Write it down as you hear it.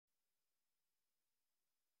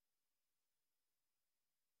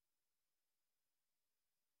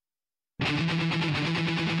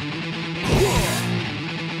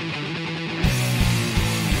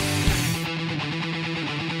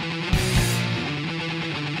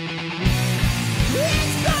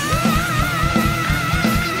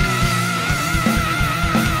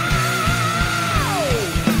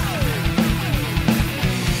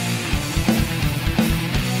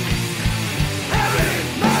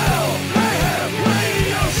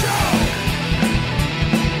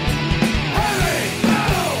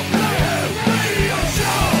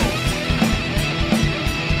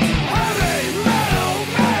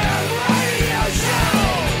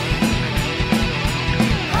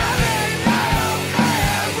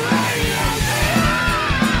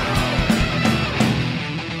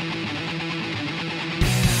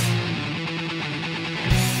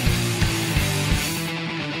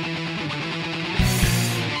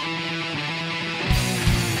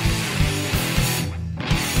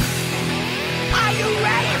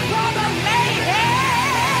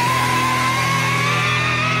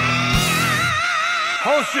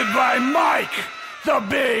Hosted by Mike, the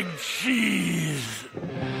Big Cheese.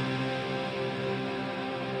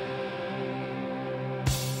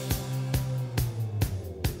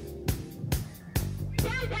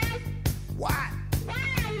 What?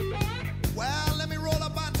 Well, let me roll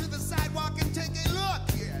up onto the sidewalk and take a look.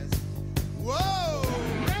 Yes. Whoa!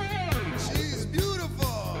 She's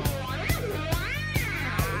beautiful.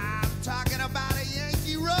 I'm talking about a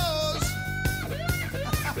Yankee Rose.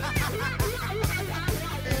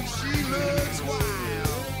 And she looks wild.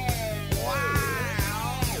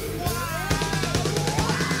 Wild. Wild.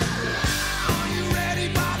 Are you ready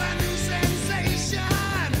for the new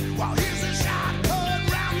sensation? Well, here's a shot heard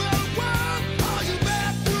round the world. All you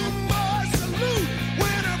bathroom boys salute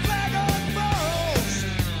when her flag unfurls.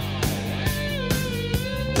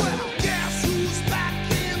 Well, guess who's back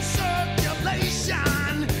in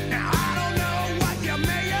circulation? Now, I don't know what you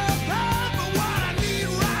may have heard, but what I need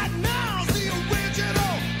right now is the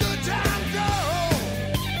original Good Time Girl.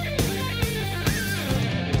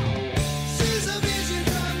 She's a vision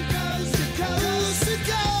from coast to coast to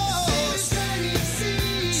coast.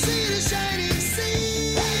 See the shining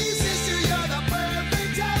sea. Hey, sister, you're the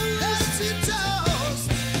perfect toast to toast.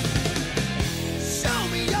 Show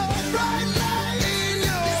me your bright light in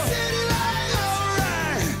your city lights.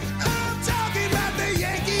 Alright, I'm talking about the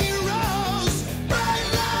Yankee Rose. Bright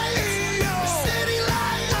light in your city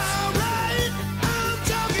lights. Alright, I'm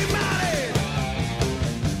talking about it.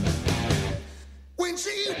 When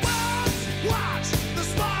she walks, watch the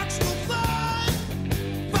sparks will fly.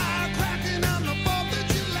 Fire cracking on the 4th of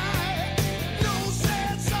July. No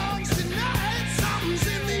sad songs tonight. Something's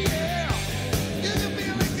in the air. You can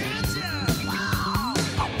feel it, can't you?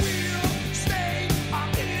 We'll stay our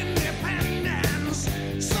independence.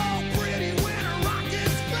 So pretty when her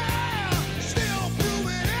rockets flare. Still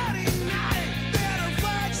proving any night that her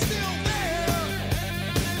flag's still there.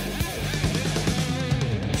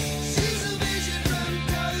 She's a vision from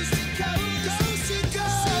coast to coast, coast to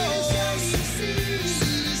coast. See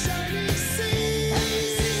the shining sea. Hey,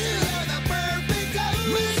 sister, you're the perfect toast.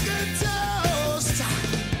 Make a toast.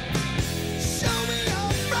 Show me your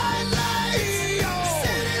bright light in your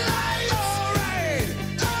city lights. Alright,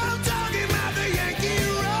 I'm talking about the Yankee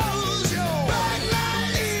Rose. Your bright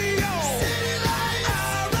light in your city lights.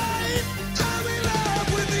 Alright, I'm in love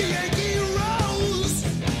with the Yankee Rose.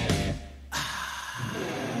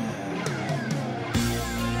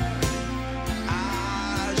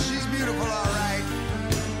 She's beautiful, all right.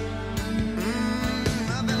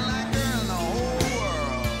 Nothing like her in the whole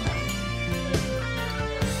world.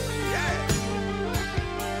 Yeah.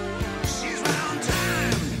 She's right on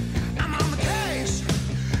time. I'm on the case.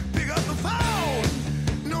 Pick up the phone.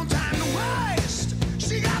 No time to waste.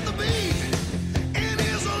 She got the beat. And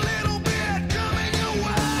here's a little bit coming your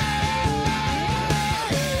way.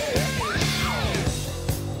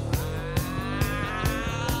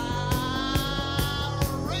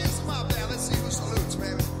 Raise them up there. Let's see who salutes,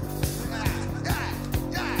 baby.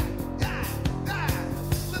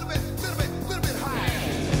 Little bit higher.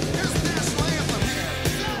 Here's the national anthem here.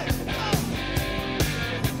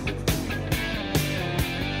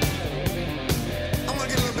 I'm gonna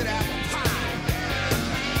get a little bit of apple pie.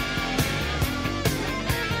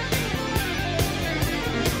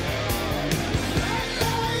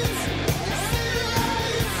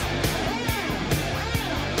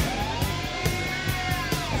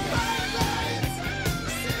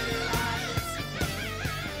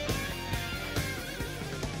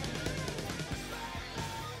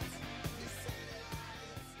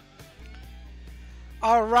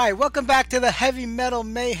 All right, welcome back to the Heavy Metal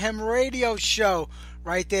Mayhem Radio Show,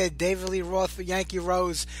 right there, David Lee Roth for Yankee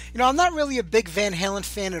Rose. I'm not really a big Van Halen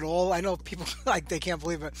fan at all. I know people like they can't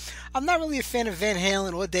believe it. I'm not really a fan of Van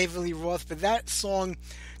Halen or David Lee Roth, but that song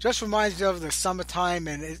just reminds me of the summertime,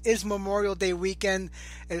 and it is Memorial Day weekend.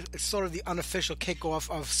 It's sort of the unofficial kickoff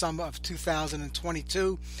of summer of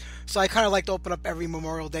 2022. So I kind of like to open up every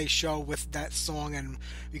Memorial Day show with that song, and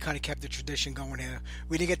we kind of kept the tradition going here.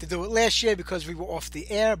 We didn't get to do it last year because we were off the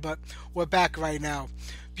air, but we're back right now.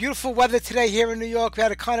 Beautiful weather today here in New York. We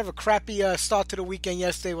had a kind of a crappy start to the weekend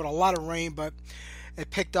yesterday with a lot of rain, but it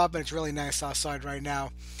picked up and it's really nice outside right now.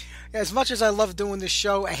 As much as I love doing this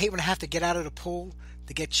show, I hate when I have to get out of the pool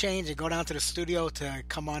to get changed and go down to the studio to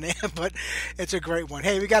come on in, but it's a great one.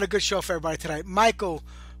 Hey, we got a good show for everybody tonight. Michael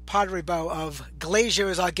Podrybau of Glacier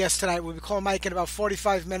is our guest tonight. We'll be calling Mike in about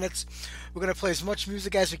 45 minutes. We're going to play as much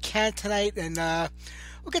music as we can tonight, and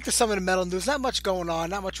we'll get to some of the metal news. Not much going on,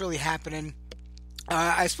 not much really happening.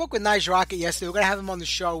 I spoke with Nige Rocket yesterday. We're going to have him on the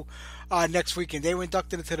show next weekend. They were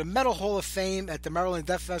inducted into the Metal Hall of Fame at the Maryland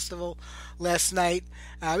Death Festival last night.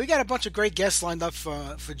 We got a bunch of great guests lined up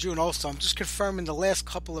for June also. I'm just confirming the last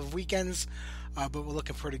couple of weekends, but we're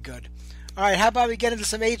looking pretty good. All right, how about we get into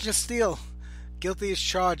some Agent of Steel? Guilty as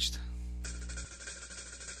charged.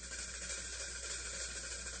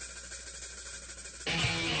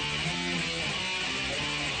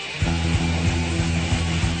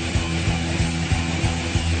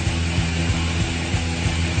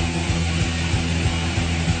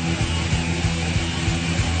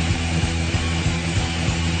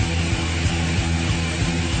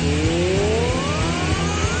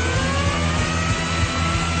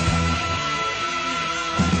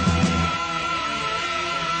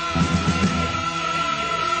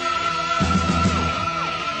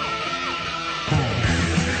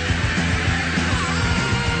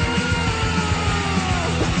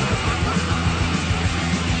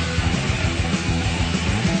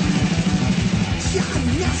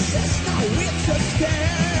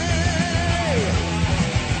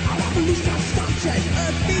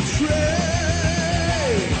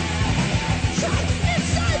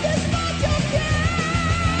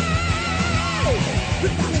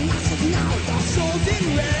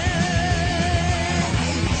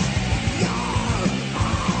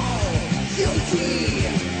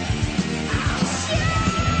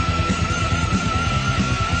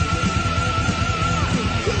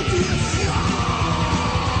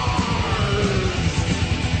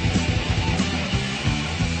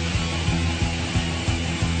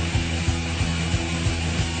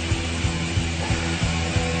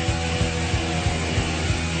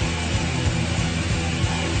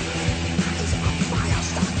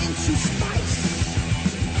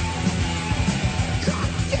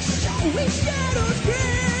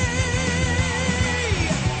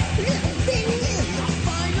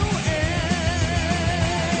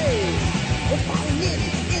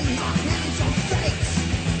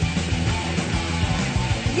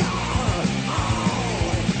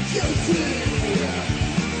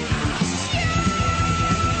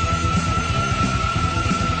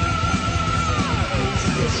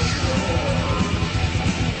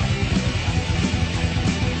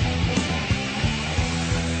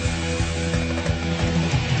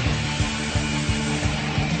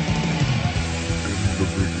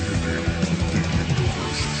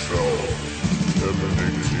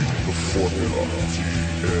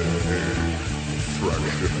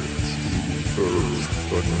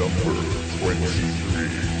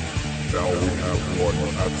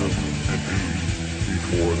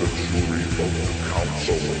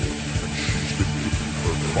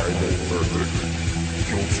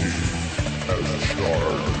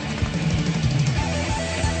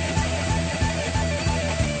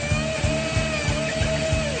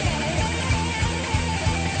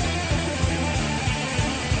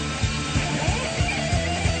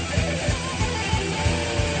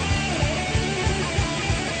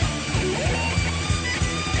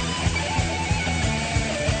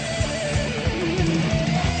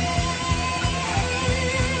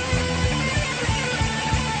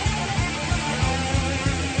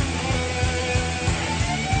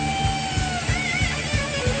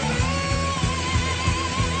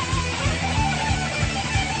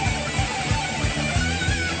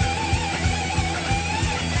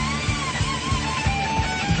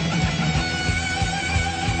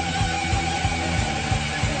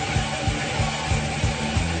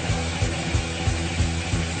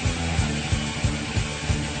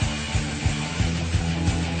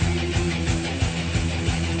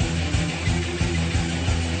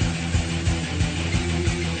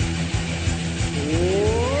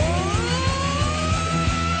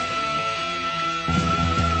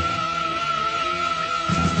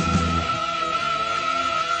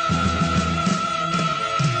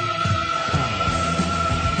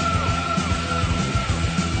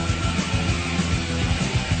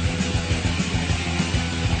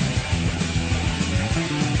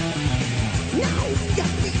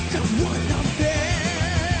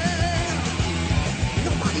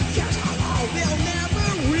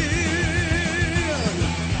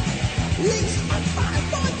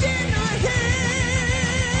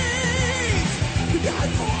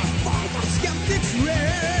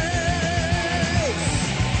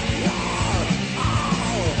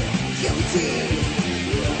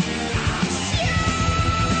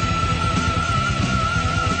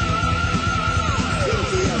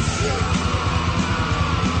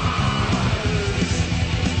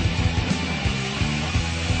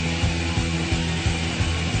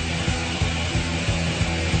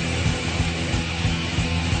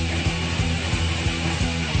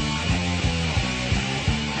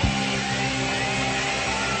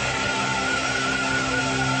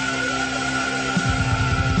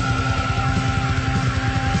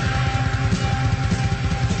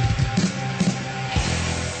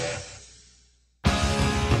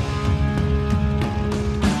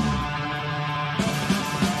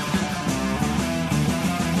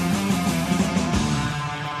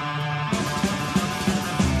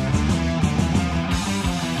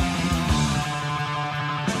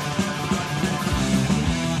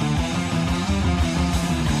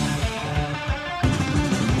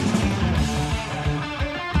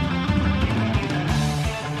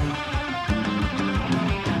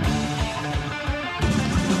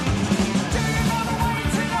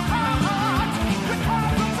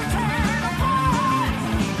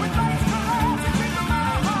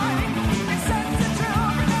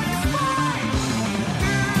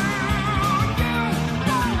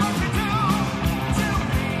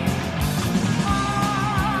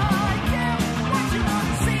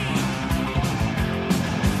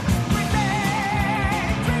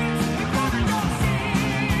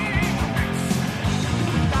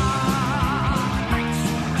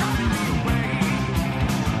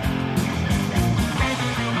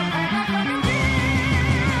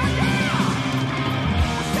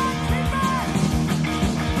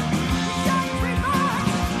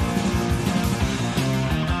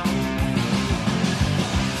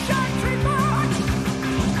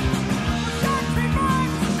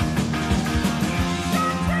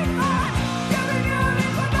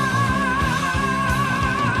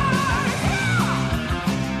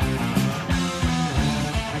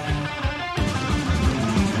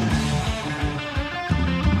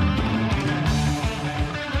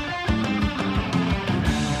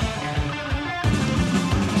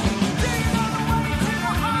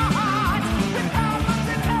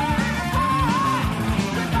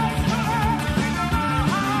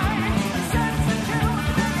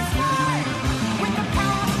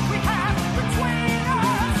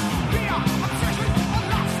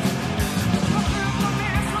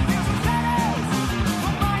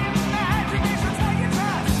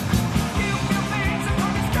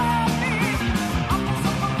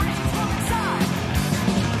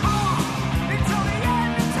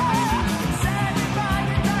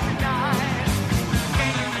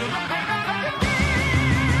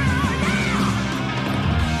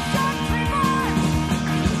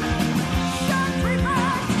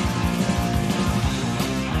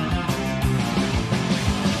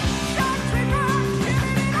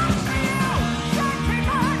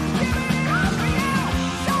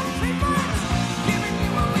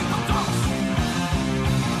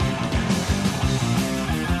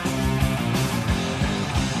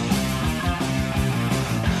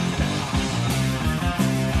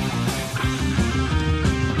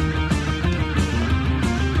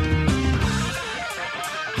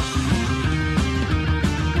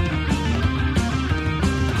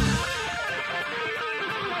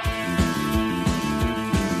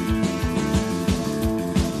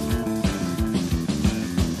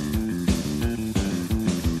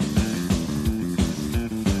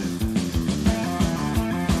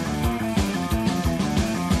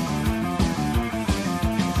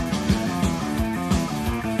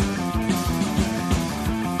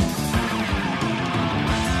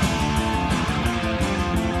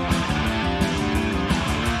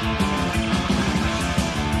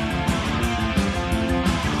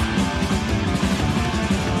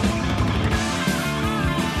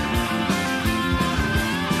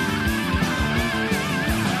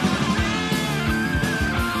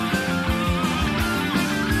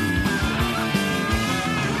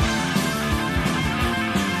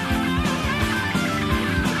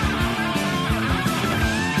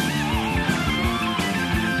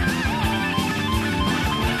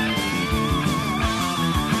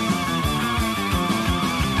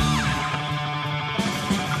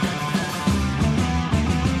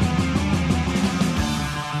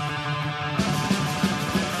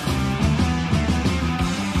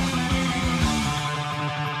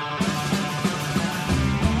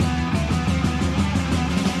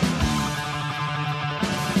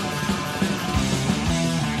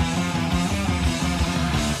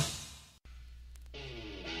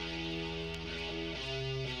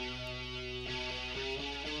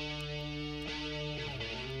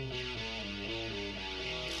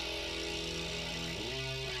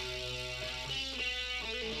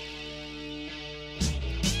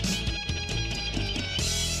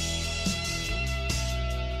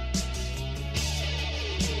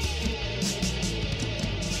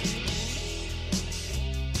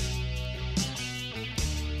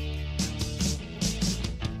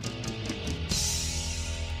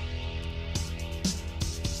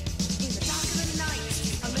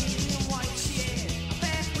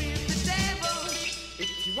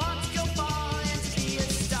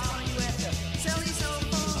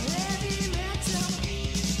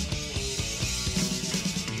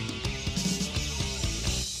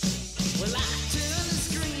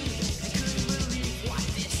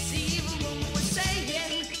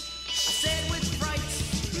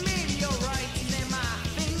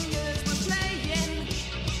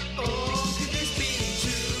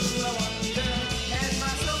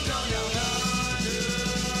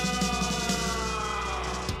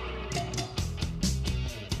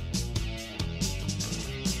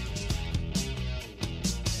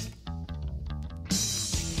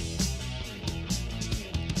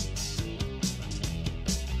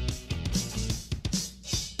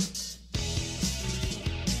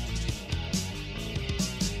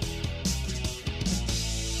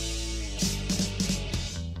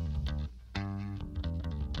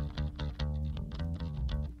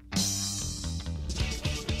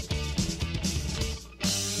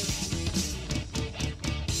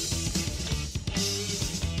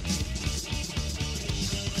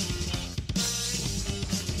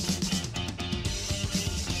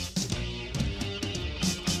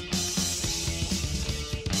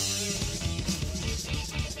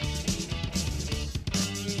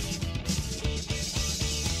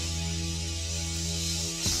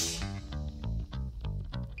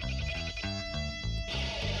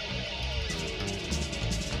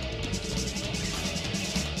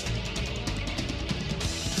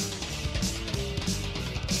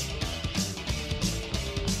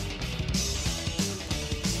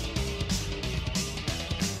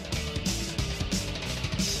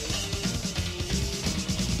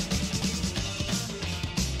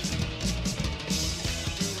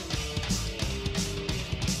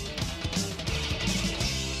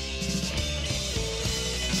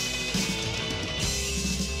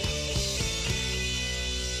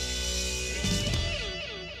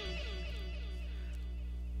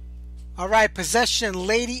 All right, Possession,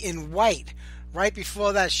 Lady in White. Right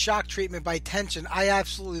before that, Shock Treatment by Tension. I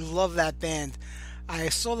absolutely love that band. I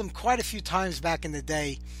saw them quite a few times back in the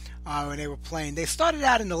day when they were playing. They started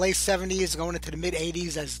out in the late 70s, going into the mid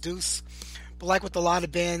 80s as Deuce. But like with a lot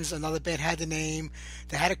of bands, another band had the name.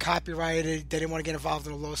 They had it copyrighted. They didn't want to get involved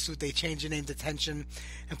in a lawsuit. They changed the name to Tension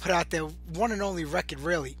and put out their one and only record,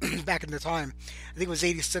 really, back in the time. I think it was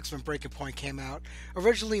 86 when Breaking Point came out.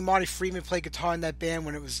 Originally, Marty Friedman played guitar in that band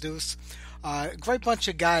when it was Deuce. Great bunch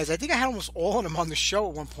of guys. I think I had almost all of them on the show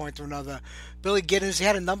at one point or another. Billy Giddens, he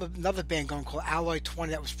had another band going called Alloy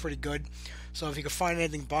 20 that was pretty good. So if you could find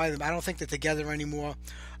anything by them, I don't think they're together anymore.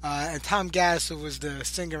 And Tom Gass, who was the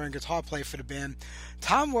singer and guitar player for the band,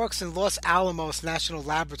 Tom works in Los Alamos National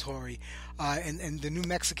Laboratory in the New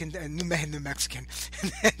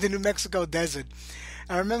Mexico desert.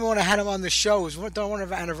 I remember when I had him on the show, it was one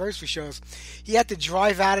of our anniversary shows, he had to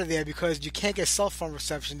drive out of there because you can't get cell phone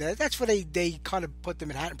reception there. That's where they kind of put the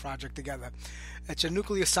Manhattan Project together. It's a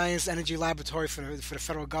nuclear science energy laboratory for the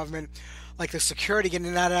federal government. Like the security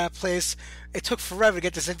getting out of that place, it took forever to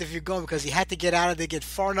get this interview going because he had to get out of there, get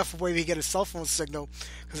far enough away to get a cell phone signal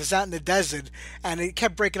because it's out in the desert, and it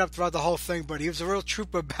kept breaking up throughout the whole thing. But he was a real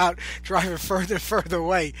trooper about driving further and further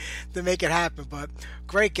away to make it happen. But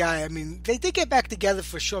great guy. I mean, they did get back together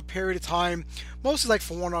for a short period of time, mostly like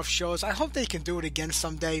for one-off shows. I hope they can do it again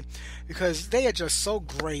someday because they are just so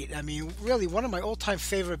great. I mean, really one of my all-time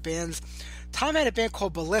favorite bands. Tom had a band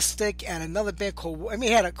called Ballistic and another band called, I mean,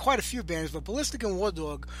 he had quite a few bands, but Ballistic and War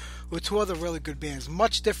Dog were two other really good bands.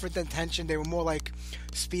 Much different than Tension. They were more like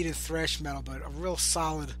speed and thrash metal, but a real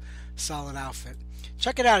solid outfit.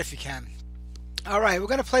 Check it out if you can. All right, we're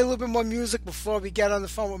going to play a little bit more music before we get on the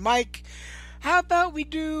phone with Mike. How about we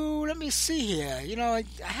do, let me see here. You know, I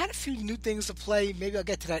had a few new things to play. Maybe I'll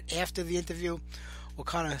get to that after the interview. We'll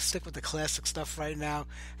kind of stick with the classic stuff right now.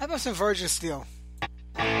 How about some Virgin Steel?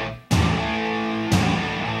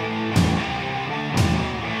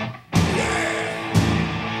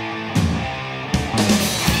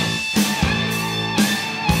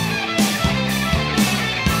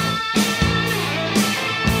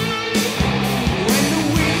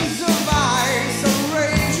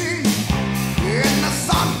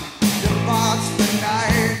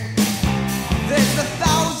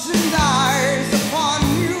 Eyes upon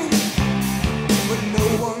you, but no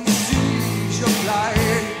one sees your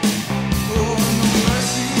light.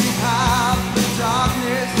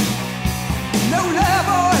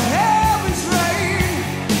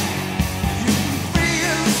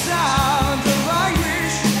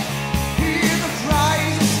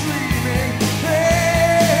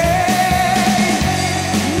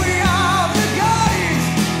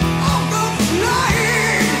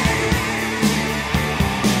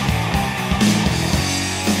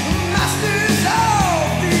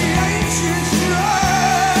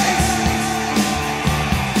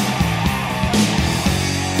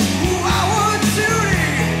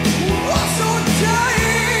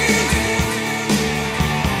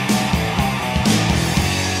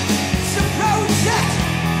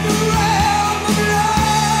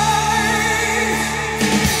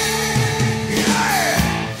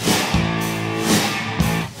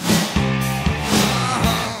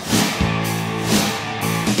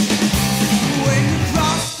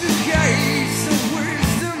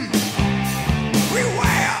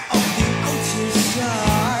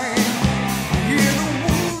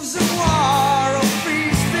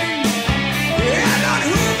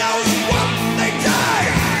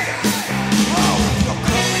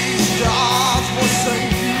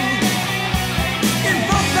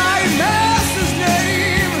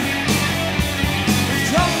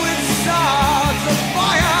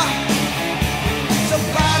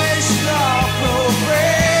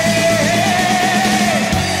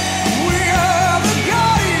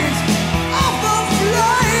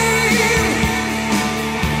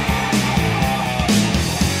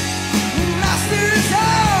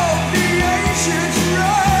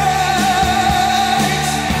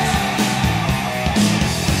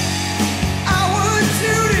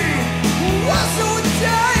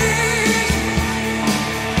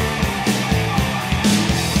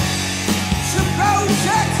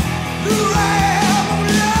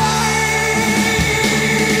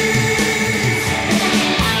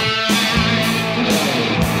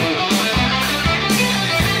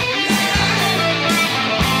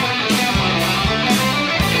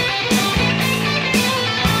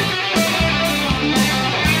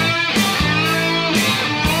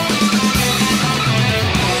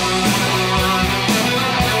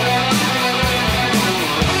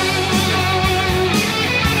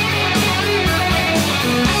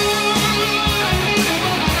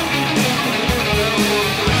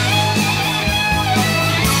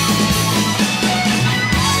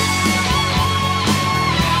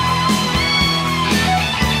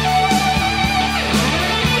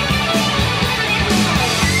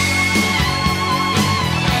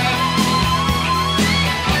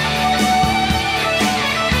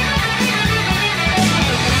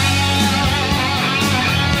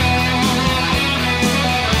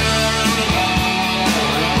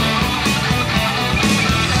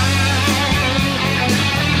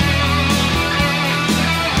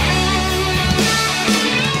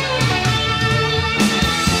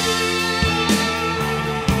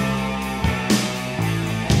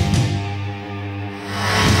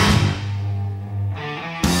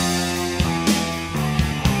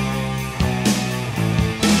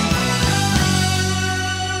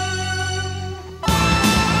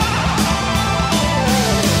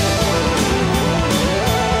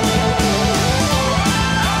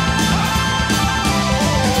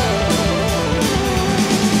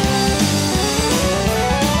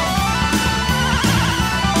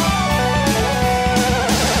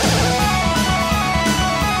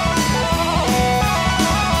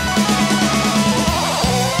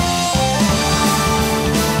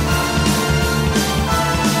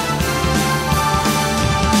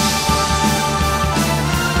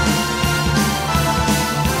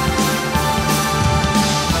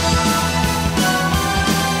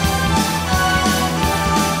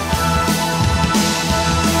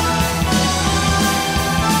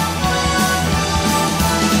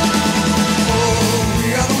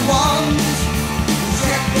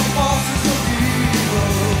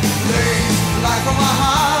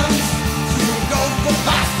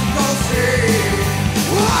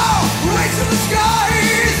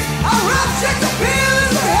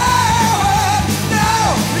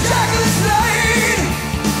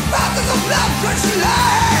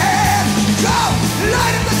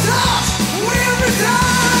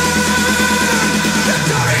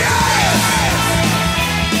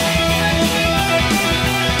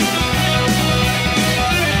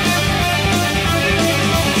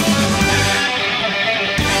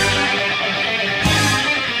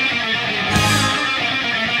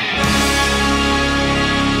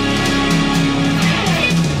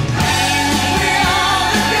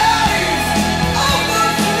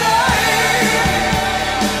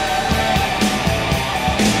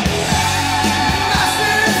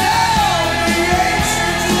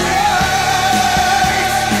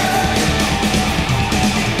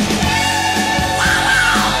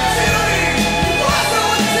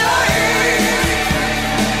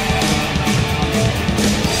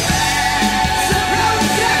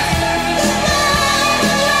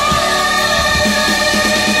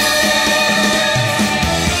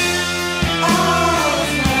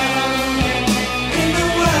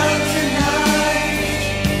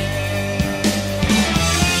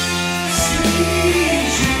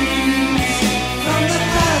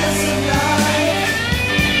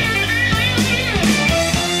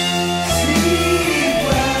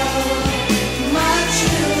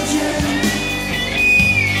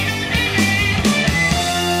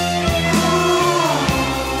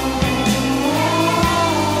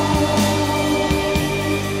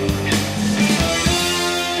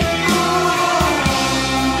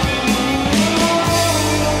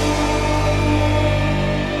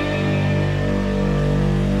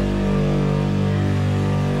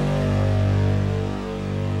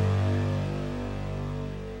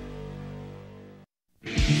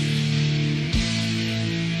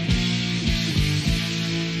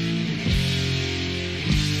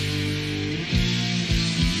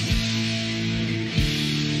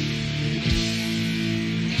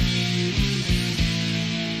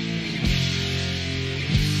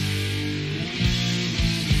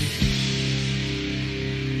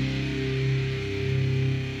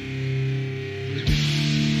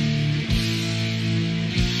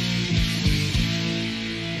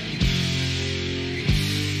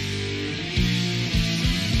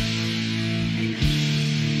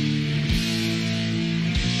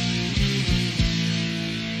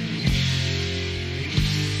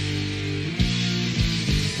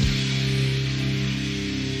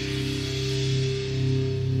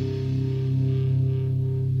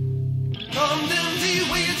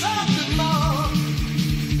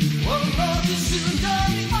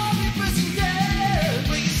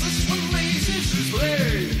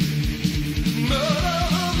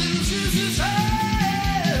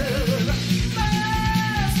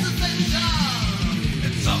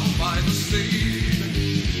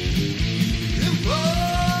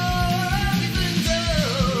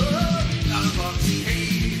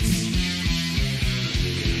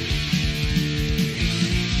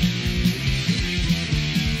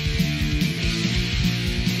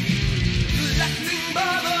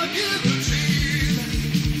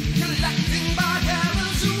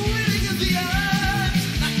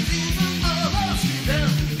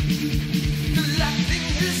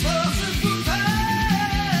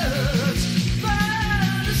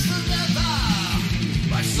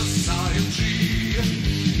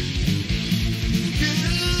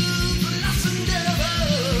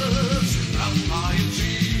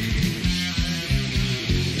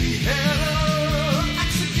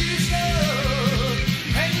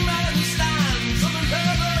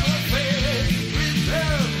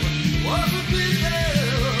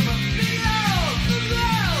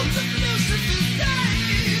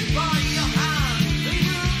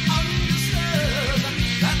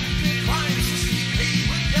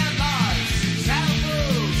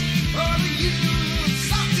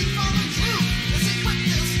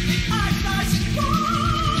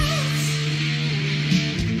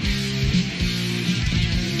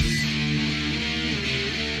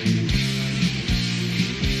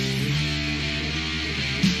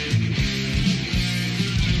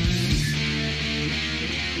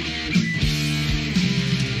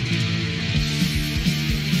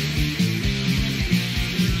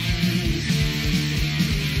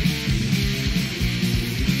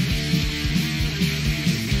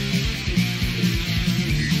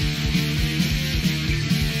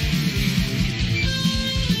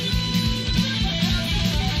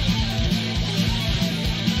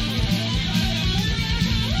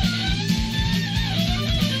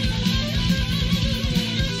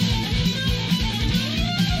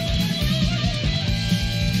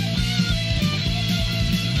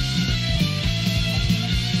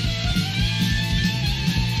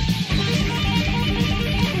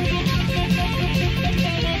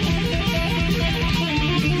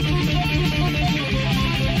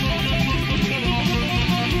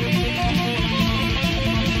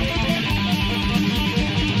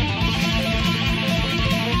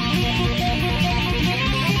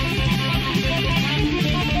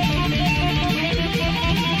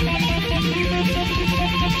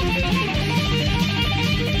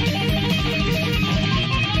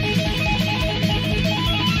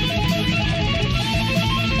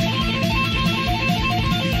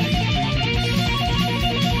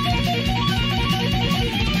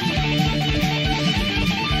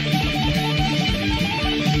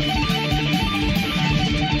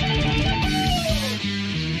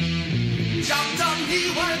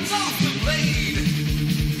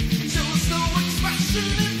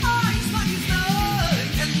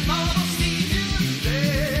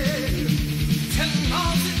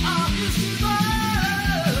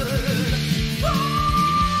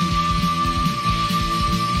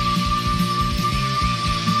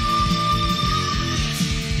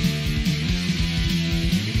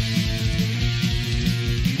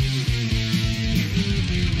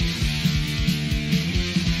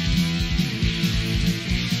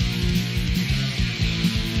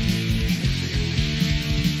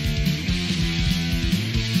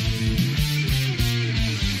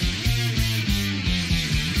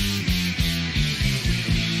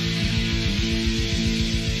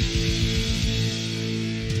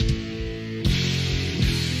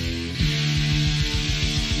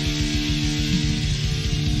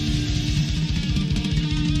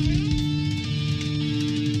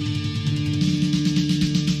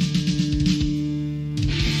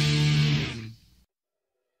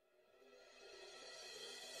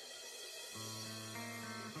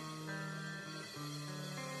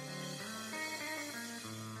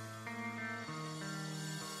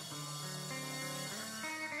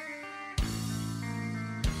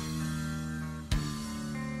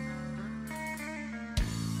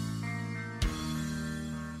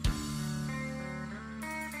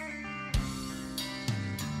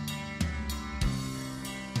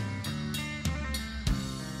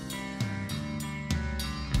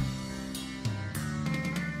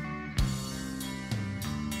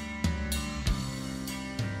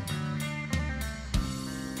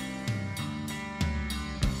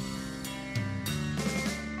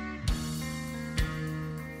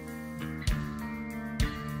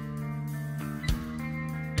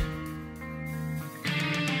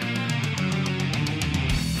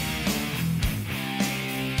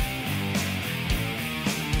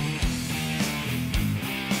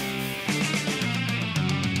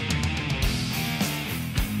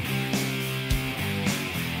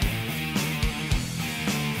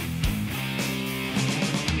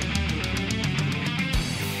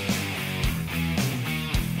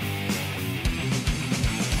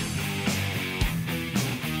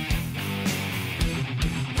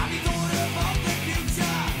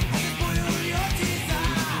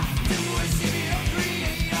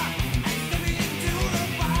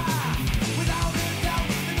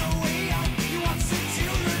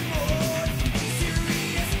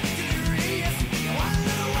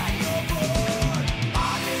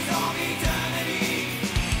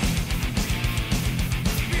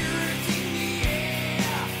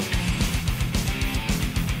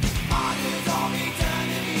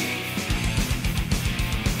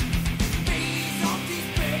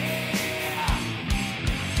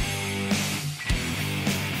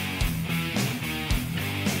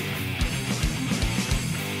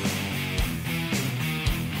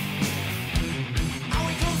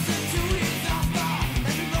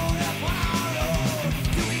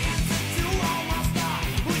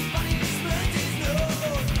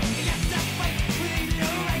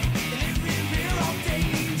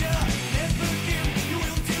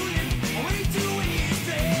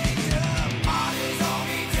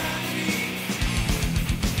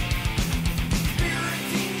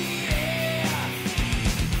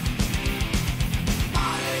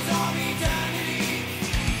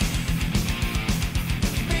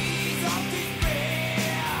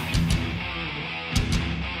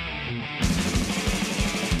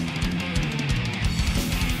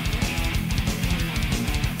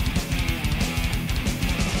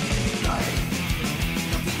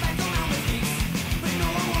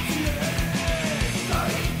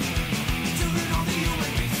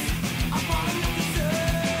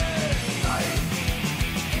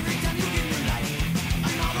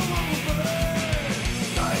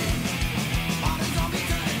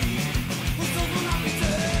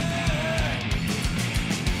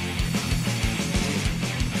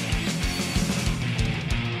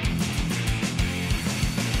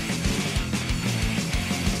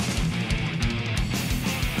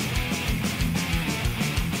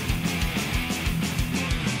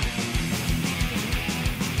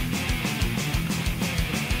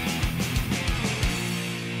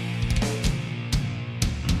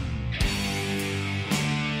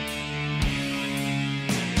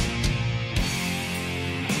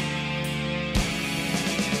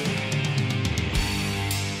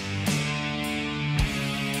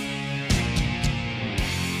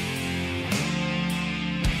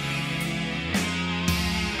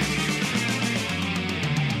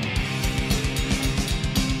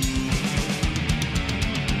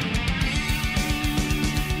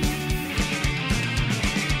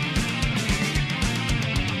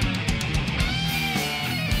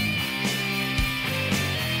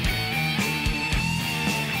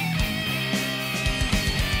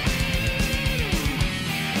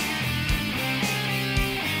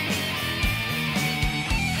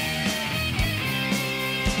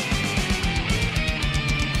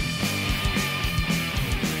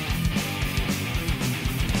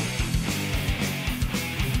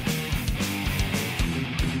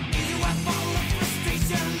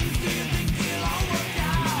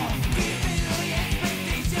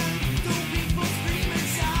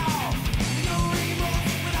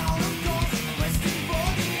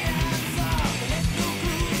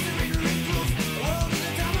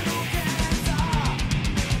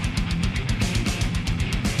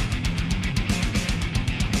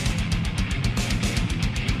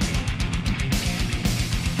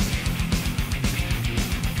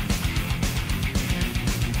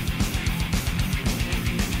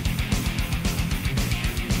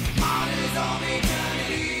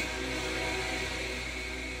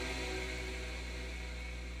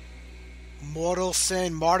 Mortal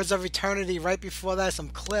Sin, Martyrs of Eternity. Right before that, some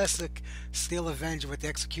classic Steel Avenger with the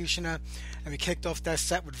Executioner. And we kicked off that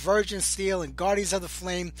set with Virgin Steel and Guardians of the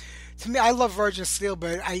Flame. To me, I love Virgin Steel,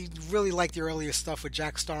 but I really like the earlier stuff with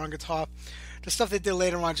Jack Starr on guitar. The stuff they did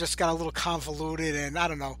later on just got a little convoluted, and I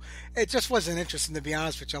don't know. It just wasn't interesting, to be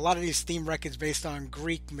honest with you. A lot of these theme records based on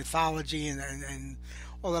Greek mythology and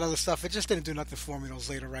all that other stuff, it just didn't do nothing for me, those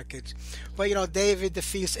later records. But, David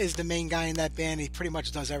DeFeast is the main guy in that band. He pretty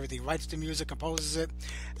much does everything. He writes the music, composes it.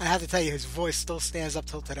 And I have to tell you, his voice still stands up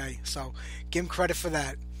till today. So, give him credit for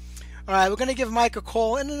that. All right, we're going to give Mike a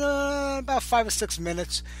call in about 5 or 6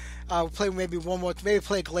 minutes. We'll play maybe one more, maybe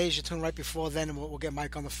play a Glacier tune right before then, and we'll get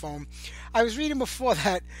Mike on the phone. I was reading before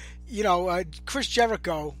that, Chris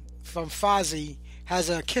Jericho from Fozzy has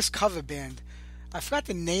a Kiss cover band. I forgot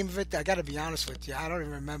the name of it. I got to be honest with you. I don't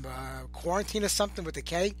even remember. Quarantine or something with a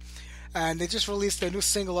K. And they just released their new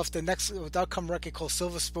single off the next outcome record called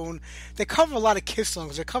Silver Spoon. They cover a lot of Kiss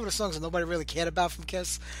songs. They cover the songs that nobody really cared about from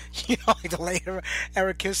Kiss. Like the later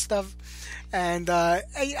era Kiss stuff. And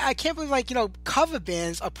I can't believe, cover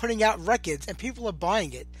bands are putting out records and people are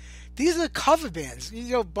buying it. These are cover bands.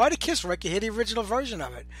 Buy the Kiss record, hear the original version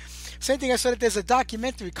of it. Same thing I said that there's a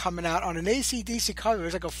documentary coming out on an AC/DC cover.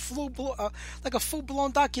 It's like a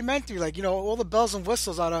full-blown documentary. All the bells and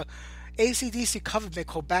whistles on a AC/DC cover band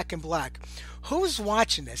called Back in Black. Who's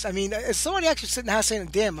watching this? I mean, is somebody actually sitting there saying,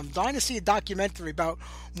 damn, I'm dying to see a documentary about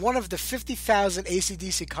one of the 50,000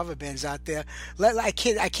 AC/DC cover bands out there. I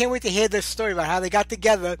can't wait to hear this story about how they got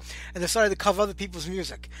together and decided to cover other people's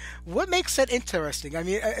music. What makes that interesting? I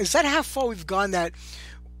mean, is that how far we've gone that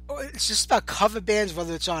it's just about cover bands,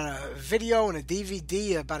 whether it's on a video and a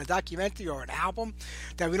DVD about a documentary or an album,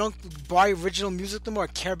 that we don't buy original music no more,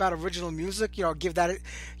 care about original music, give that.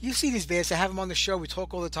 You see these bands, they have them on the show, we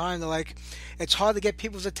talk all the time, they're like, it's hard to get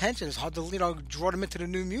people's attention, it's hard to, draw them into the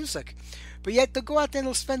new music. But yet they'll go out there and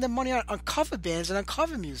they'll spend their money on cover bands and on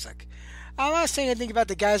cover music. I'm not saying anything about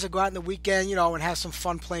the guys that go out in the weekend, and have some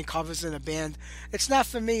fun playing covers in a band. It's not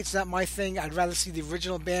for me. It's not my thing. I'd rather see the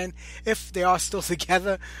original band if they are still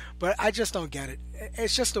together. But I just don't get it.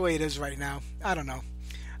 It's just the way it is right now. I don't know.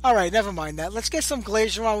 All right, never mind that. Let's get some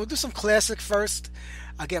Glacier on. We'll do some classic first.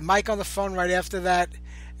 I'll get Mike on the phone right after that,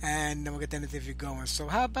 and then we'll get the interview going. So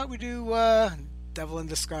how about we do Devil in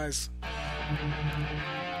Disguise?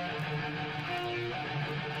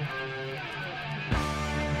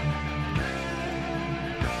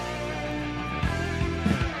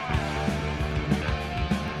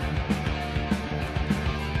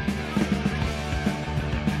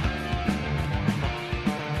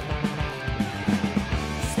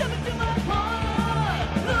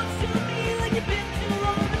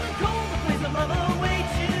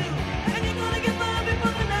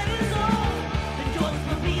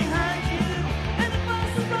 Behind you, and if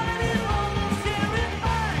I survive it all.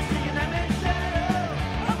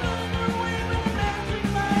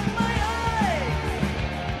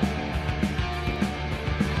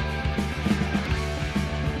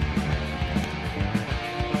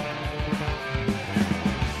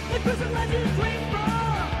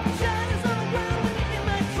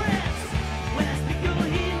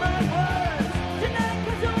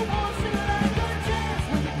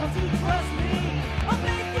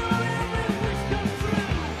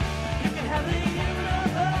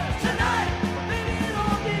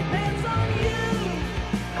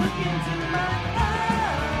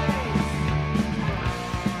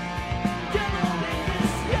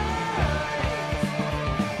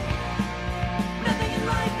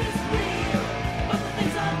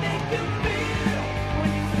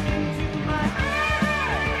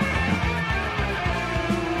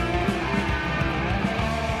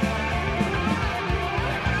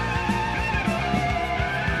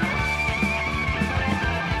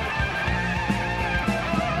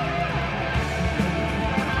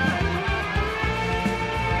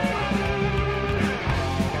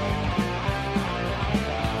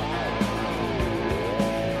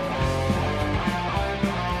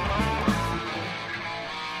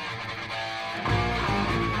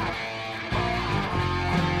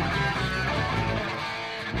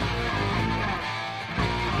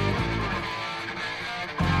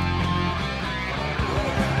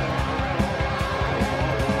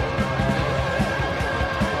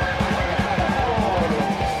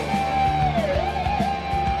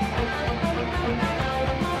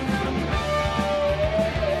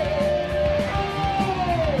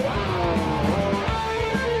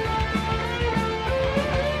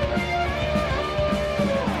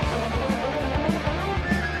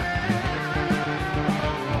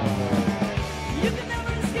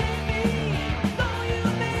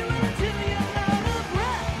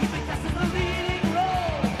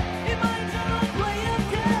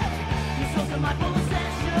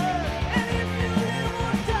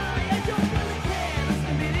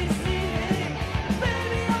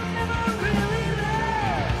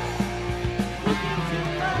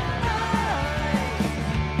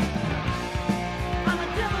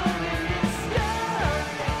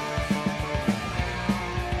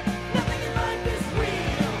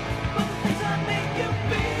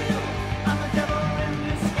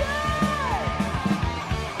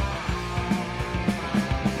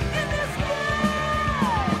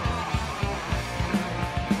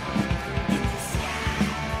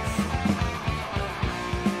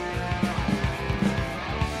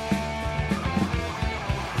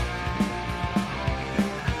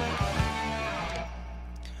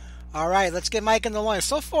 All right, let's get Mike in the line.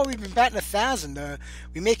 So far, we've been batting 1,000.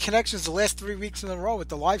 We made connections the last 3 weeks in a row with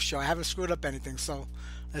the live show. I haven't screwed up anything, so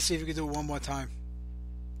let's see if we can do it one more time.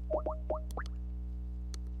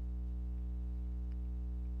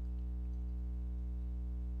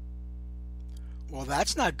 Well,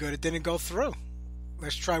 that's not good. It didn't go through.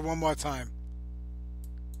 Let's try one more time.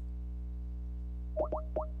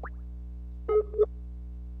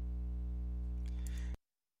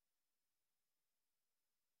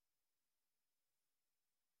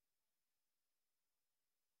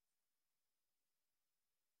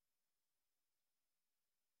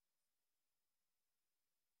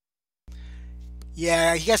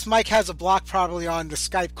 Yeah, I guess Mike has a block probably on the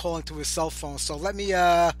Skype calling to his cell phone. So let me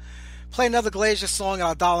play another Glacier song and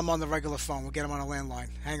I'll dial him on the regular phone. We'll get him on a landline.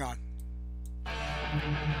 Hang on.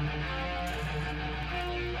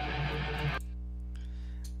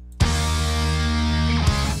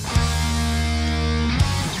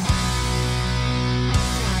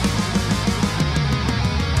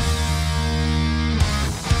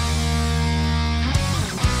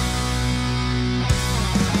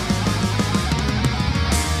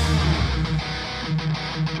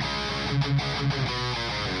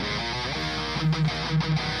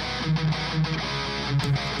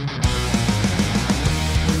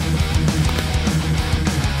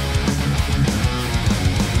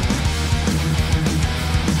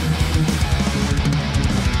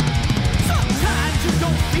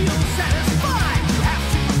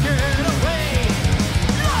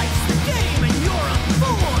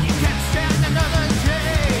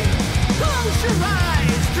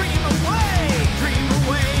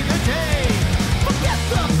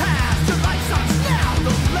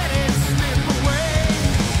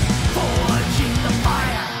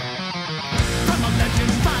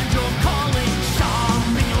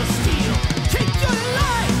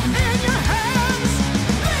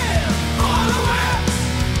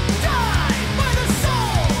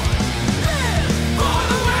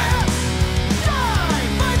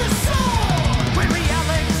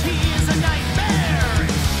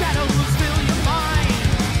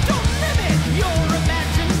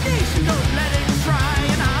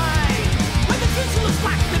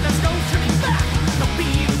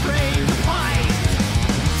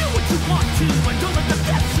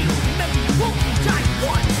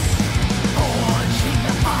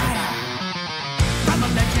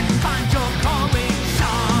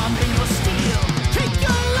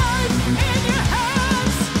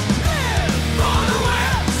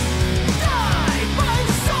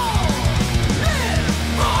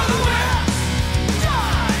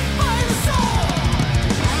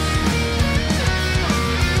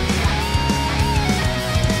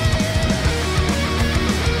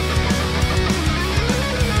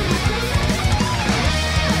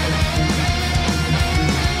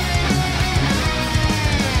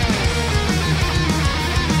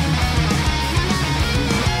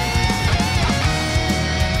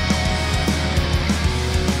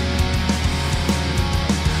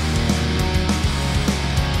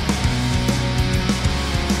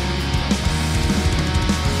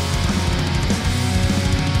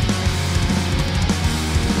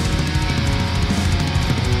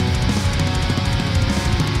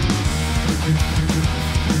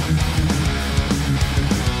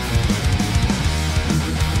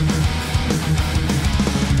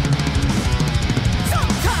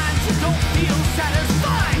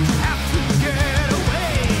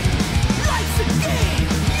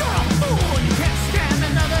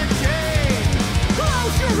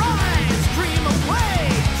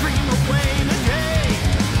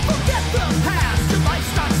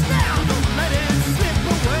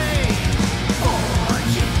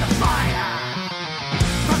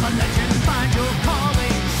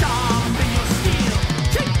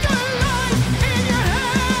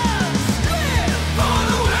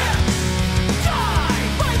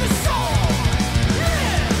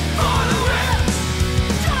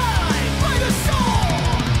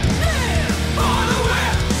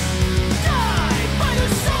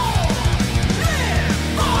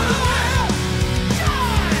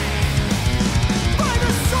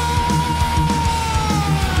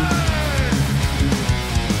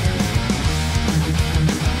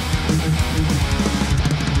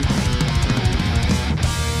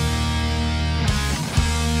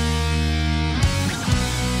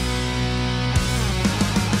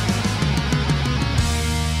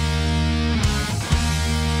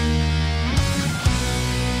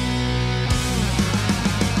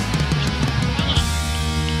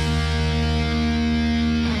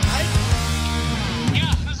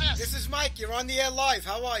 on the air live.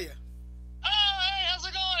 How are you? Oh, hey, how's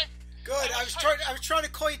it going? Good. I was trying to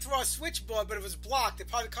call you through our switchboard, but it was blocked. It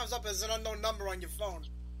probably comes up as an unknown number on your phone.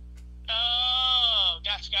 Oh,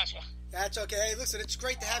 gotcha. That's okay. Hey, listen, it's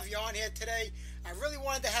great to have you on here today. I really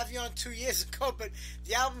wanted to have you on 2 years ago, but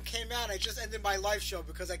the album came out and I just ended my live show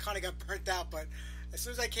because I kind of got burnt out. But as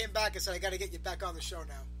soon as I came back, I said, I got to get you back on the show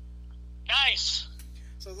now. Nice.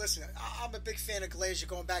 So listen, I'm a big fan of Glacier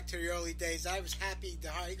going back to the early days. I was happy to,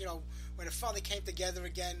 when it finally came together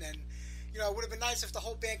again. And, it would have been nice if the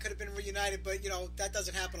whole band could have been reunited, but, that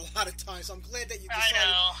doesn't happen a lot of times. So I'm glad that you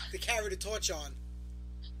decided to carry the torch on.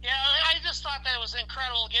 Yeah, I just thought that it was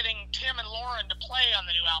incredible getting Tim and Lauren to play on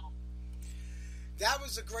the new album. That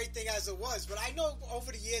was a great thing as it was, but I know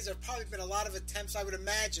over the years there have probably been a lot of attempts, I would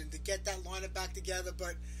imagine, to get that lineup back together,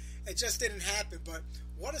 but it just didn't happen. But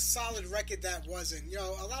what a solid record that was, and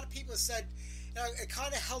a lot of people said it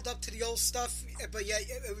kind of held up to the old stuff, but yeah,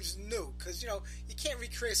 it was new, because you can't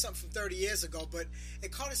recreate something from 30 years ago, but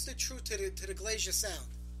it kind of stood true to the Glacier sound.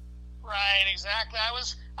 Right, exactly. I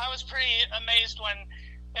was pretty amazed when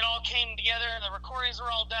it all came together and the recordings were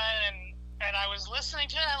all done, and I was listening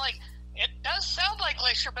to it, and I'm like, it does sound like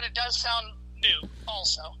Glacier, but it does sound new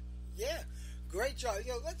also. Yeah, great job.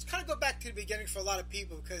 Let's kind of go back to the beginning for a lot of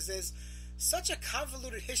people, because there's such a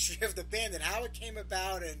convoluted history of the band and how it came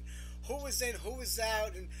about and who was in, who was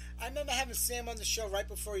out. And I remember having Sam on the show right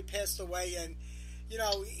before he passed away, and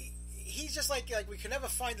he's just like we could never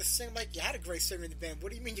find the singer. I'm like, you had a great singer in the band.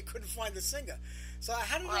 What do you mean you couldn't find the singer? So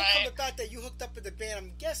how did it come about that you hooked up with the band?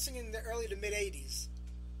 I'm guessing in the early to mid 80s.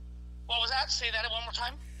 What was that? Say that one more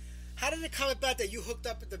time. How did it come about that you hooked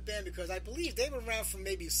up with the band? Because I believe they were around from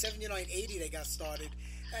maybe 79, 80 they got started.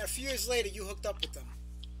 And a few years later, you hooked up with them.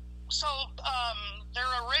 So their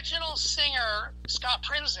original singer, Scott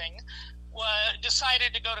Prinzing,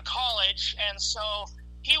 decided to go to college, and so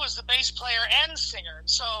he was the bass player and singer.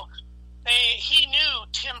 So he knew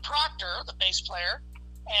Tim Proctor, the bass player,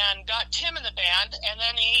 and got Tim in the band. And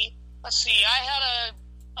then I had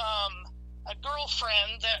a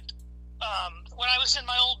girlfriend that when I was in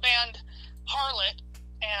my old band, Harlot,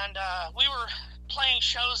 and we were playing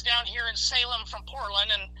shows down here in Salem from Portland,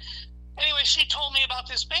 and anyway, she told me about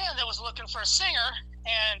this band that was looking for a singer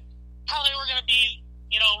and how they were going to be,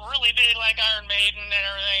 really big like Iron Maiden and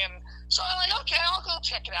everything. And so I'm like, okay, I'll go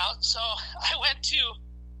check it out. So I went to,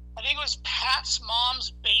 I think it was Pat's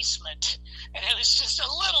mom's basement, and it was just a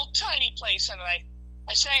little tiny place, and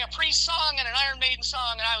I sang a Priest song and an Iron Maiden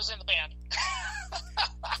song, and I was in the band.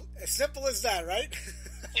 As simple as that, right?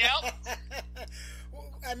 Yep.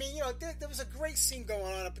 I mean, there was a great scene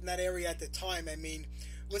going on up in that area at the time. I mean,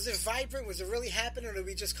 was it vibrant? Was it really happening, or did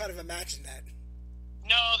we just kind of imagine that?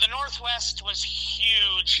 No, the Northwest was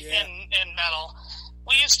huge in metal.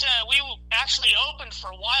 We actually opened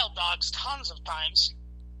for Wild Dogs tons of times.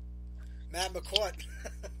 Matt McCourt.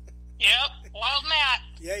 Yep, Wild Matt.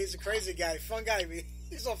 Yeah, he's a crazy guy. Fun guy.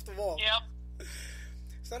 He's off the wall. Yep.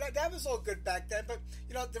 So that was all good back then. But,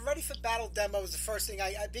 the Ready for Battle demo was the first thing.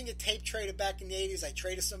 I being a tape trader back in the 80s, I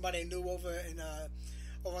traded somebody I knew over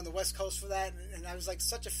on the West Coast for that. And I was like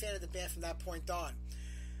such a fan of the band from that point on.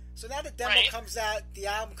 So now the demo comes out, the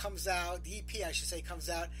album comes out, the EP, I should say, comes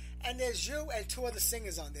out, and there's you and two other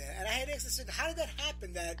singers on there. And I had asked, I said, how did that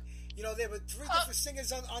happen that, there were three different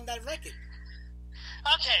singers on that record?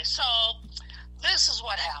 Okay, so this is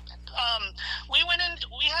what happened. We went in,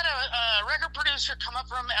 we had a record producer come up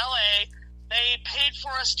from LA. They paid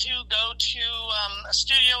for us to go to a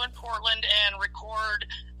studio in Portland and record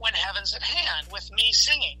When Heaven's at Hand with me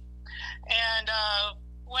singing. And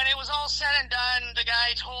when it was all said and done, the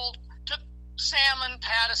guy took Sam and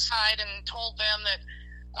Pat aside and told them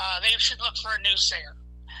that they should look for a new singer,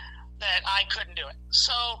 that I couldn't do it.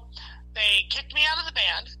 So they kicked me out of the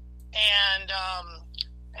band, and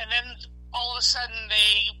then all of a sudden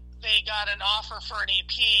they got an offer for an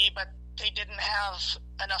EP, but they didn't have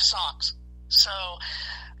enough songs. So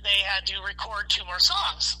they had to record 2 more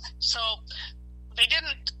songs. So they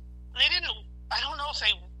didn't, I don't know if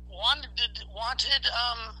they wanted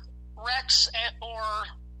Rex or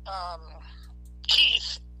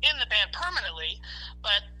Keith in the band permanently,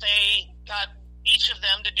 but they got each of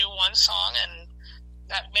them to do one song, and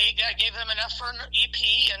that gave them enough for an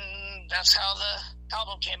EP, and that's how the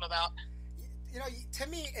album came about. To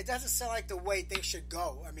me, it doesn't sound like the way things should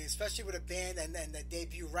go. I mean, especially with a band and the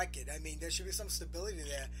debut record. I mean, there should be some stability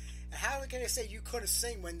there. And how can they say you couldn't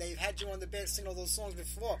sing when they've had you on the band sing all those songs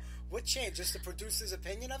before? What changed? Just the producer's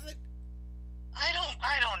opinion of it? I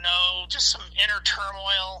don't know. Just some inner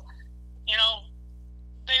turmoil.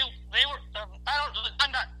 They were.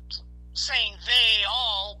 I'm not saying they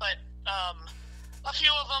all, but a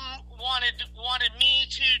few of them wanted me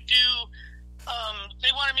to do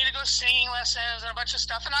They wanted me to go singing lessons and a bunch of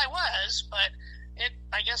stuff, and I was, but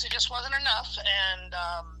I guess it just wasn't enough, and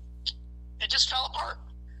it just fell apart.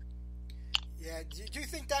 Yeah, do you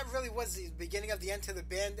think that really was the beginning of the end to the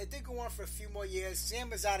band? It did go on for a few more years.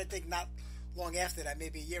 Sam was out, I think, not long after that,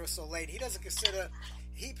 maybe a year or so later. He didn't consider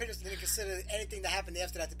anything that happened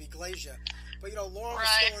after that to be Glacier. But, Lauren was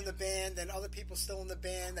still in the band, and other people still in the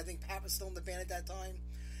band. I think Pat was still in the band at that time.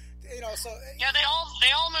 So... Yeah, they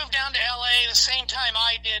all moved down to L.A. the same time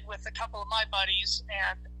I did with a couple of my buddies,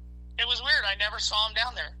 and it was weird. I never saw them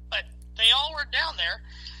down there. But they all were down there.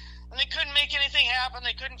 And they couldn't make anything happen.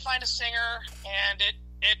 They couldn't find a singer, and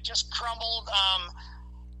it just crumbled.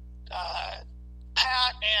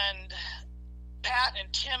 Pat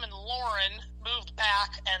and Tim and Lauren moved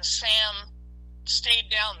back, and Sam stayed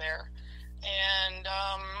down there. And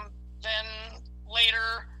then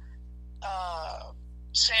later, I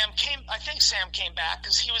think Sam came back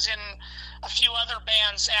because he was in a few other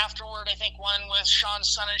bands afterward. I think one with Sean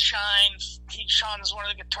Sun and Shine. Sean's one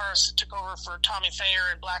of the guitarists that took over for Tommy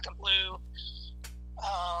Thayer in Black and Blue.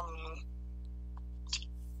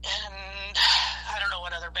 And I don't know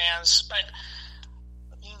what other bands, but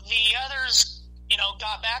the others,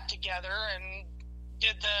 got back together and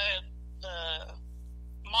did the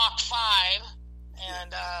Mach 5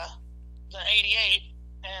 and the 88.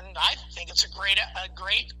 And I think it's a great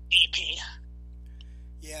EP.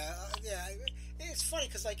 Yeah. It's funny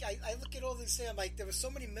because I look at all these things. I'm like, there were so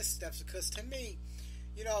many missteps because to me,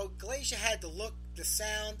 Glacier had the look, the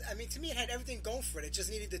sound. I mean, to me, it had everything going for it. It just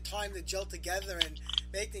needed the time to gel together and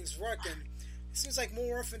make things work. And it seems like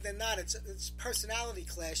more often than not, it's personality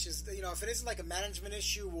clashes. If it isn't like a management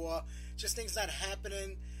issue or just things not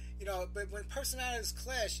happening, But when personalities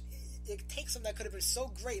clash, it takes something that could have been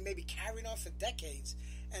so great, maybe carrying on for decades,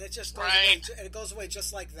 and it just goes away. And it goes away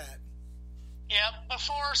just like that. Yeah,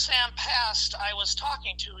 before Sam passed, I was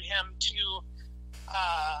talking to him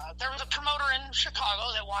there was a promoter in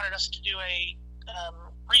Chicago that wanted us to do a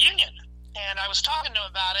reunion, and I was talking to him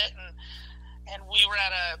about it, and we were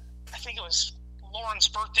at I think it was Lauren's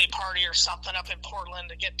birthday party or something up in Portland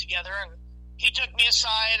to get together, and he took me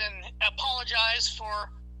aside and apologized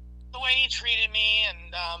for the way he treated me,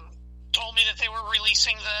 and told me that they were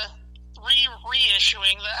releasing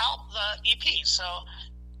reissuing the EP. So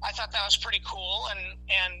I thought that was pretty cool,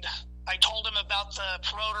 and I told him about the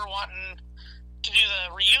promoter wanting to do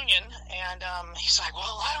the reunion, and he's like,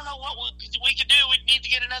 well, I don't know what we could do. We'd need to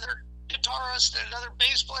get another guitarist and another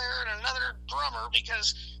bass player and another drummer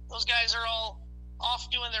because those guys are all off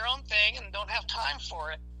doing their own thing and don't have time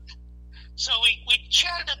for it. So we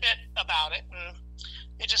chatted a bit about it, and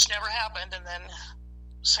it just never happened, and then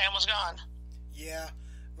Sam was gone. Yeah,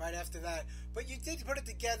 right after that. But you did put it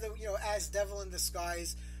together, as Devil in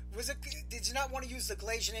Disguise. Did you not want to use the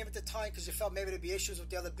Glacier name at the time because you felt maybe there'd be issues with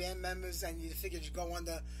the other band members, and you figured you'd go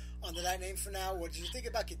under that name for now, or did you think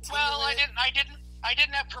about continuing? Well, I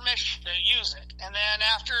didn't have permission to use it, and then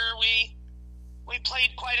after we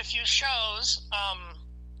played quite a few shows,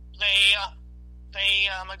 they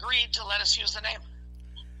agreed to let us use the name.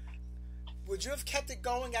 Would you have kept it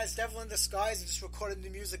going as Devil in Disguise and just recorded the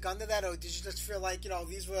music under that, or did you just feel like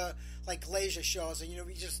these were like Glacier shows, and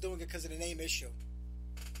we're just doing it because of the name issue?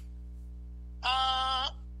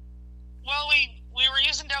 Well, we were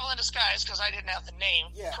using Devil in Disguise because I didn't have the name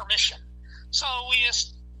permission. So we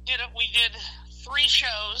just did it. We did 3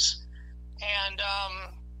 shows, and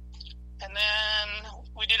then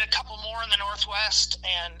we did a couple more in the Northwest,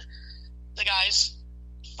 and the guys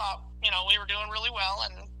thought, we were doing really well,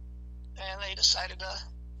 and they decided to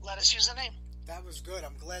let us use the name. That was good.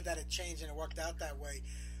 I'm glad that it changed and it worked out that way.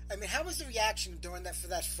 I mean, how was the reaction during for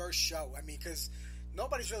that first show? I mean, because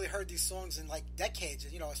nobody's really heard these songs in like decades,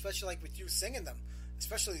 especially like with you singing them,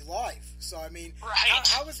 especially live. So, I mean,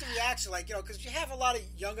 how was the reaction? Like, because you have a lot of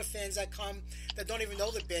younger fans that come that don't even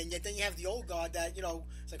know the band yet. Then you have the old guard that,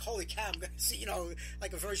 it's like, holy cow, I'm going to see,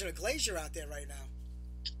 like a version of Glacier out there right now.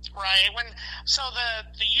 Right. So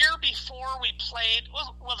the year before we played,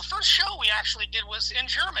 well, the first show we actually did was in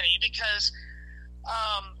Germany because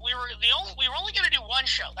we were only going to do one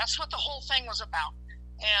show. That's what the whole thing was about.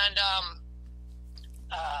 And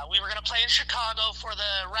we were going to play in Chicago for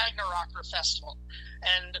the Ragnarocker Festival,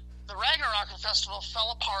 and the Ragnarocker Festival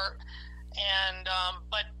fell apart. And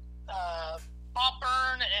but Bob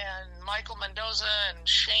Byrne and Michael Mendoza and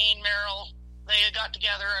Shane Merrill, they got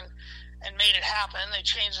together and made it happen. They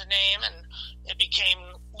changed the name, and it became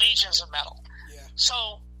Legions of Metal. Yeah.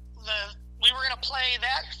 So we were going to play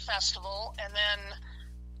that festival, and then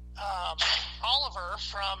Oliver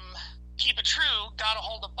from Keep It True got a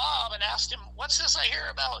hold of Bob and asked him, "What's this I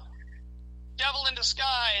hear about Devil in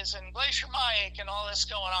Disguise and Glacier Mike and all this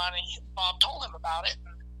going on. And Bob told him about it.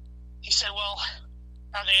 And he said, well,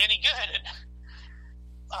 are they any good? And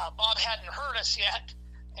Bob hadn't heard us yet.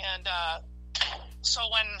 And so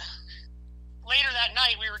when later that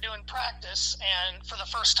night we were doing practice, and for the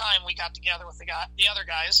first time we got together with the other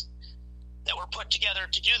guys that were put together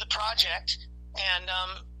to do the project. And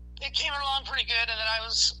it came along pretty good. And then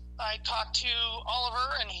I talked to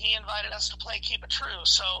Oliver, and he invited us to play Keep It True.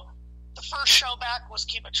 So the first show back was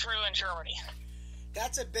Keep It True in Germany.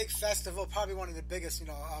 That's a big festival, probably one of the biggest, of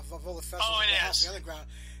all the festivals Oh, it they have is. on the underground.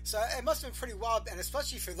 So it must have been pretty wild, and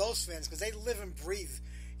especially for those fans, because they live and breathe,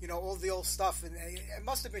 all the old stuff, and it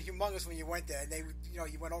must have been humongous when you went there, and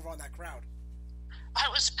you went over on that crowd. I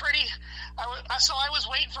was waiting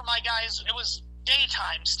for my guys. It was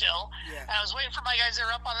daytime still. Yeah. And I was waiting for my guys. They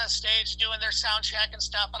were up on the stage doing their sound check and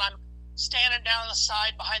stuff, and I'm standing down the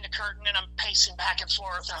side behind the curtain, and I'm pacing back and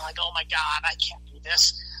forth. And I'm like, oh my God, I can't do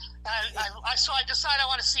this. And so I decided I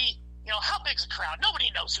want to see, how big's the crowd? Nobody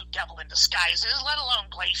knows who Devil in Disguise is, let alone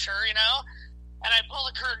Glacier, And I pulled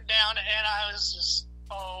the curtain down, and I was just,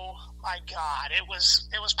 oh my God, it was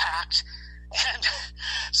packed. And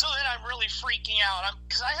so then I'm really freaking out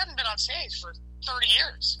because I hadn't been on stage for 30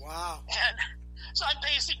 years. Wow. And so I'm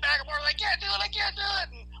pacing back and forth, I can't do it.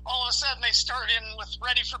 And all of a sudden they start in with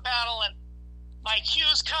Ready for Battle, and my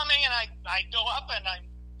cue's coming, and I go up and I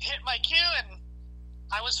hit my cue, and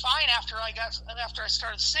I was fine after I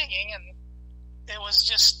started singing. And it was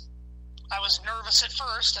just, I was nervous at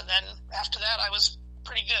first, and then after that I was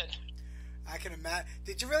pretty good. I can imagine.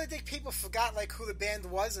 Did you really think people forgot who the band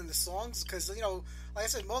was and the songs? Because like I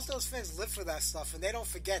said, most of those fans live for that stuff, and they don't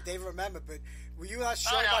forget. They remember. But were you not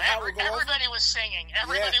sure about how it would go? Everybody was singing.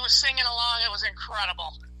 Everybody was singing along. It was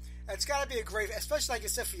incredible. It's got to be a great, especially like you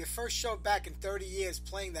said, for your first show back in 30 years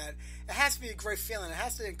playing that. It has to be a great feeling. It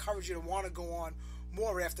has to encourage you to want to go on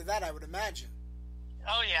more after that, I would imagine.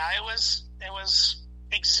 Oh yeah, it was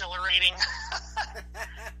exhilarating.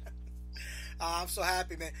 I'm so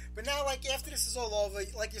happy, man. But now, after this is all over,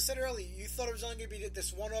 like you said earlier, you thought it was only going to be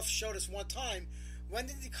this one-off show, this one time. When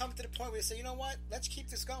did you come to the point where you say, you know what, let's keep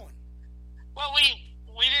this going? Well, we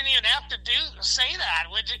didn't even have to say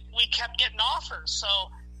that. We kept getting offers.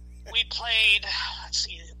 So we played, let's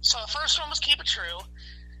see. So the first one was Keep It True,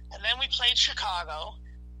 and then we played Chicago,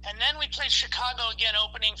 and then we played Chicago again,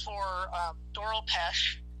 opening for Doro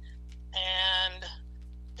Pesh, and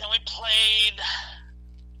then we played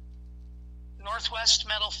Northwest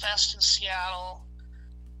Metal Fest in Seattle,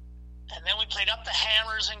 and then we played Up the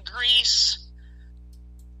Hammers in Greece,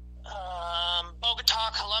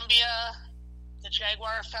 Bogota, Colombia, the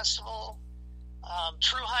Jaguar Festival,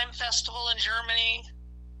 Trudheim Festival in Germany.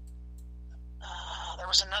 There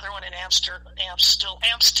was another one in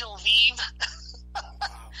Amstelveen.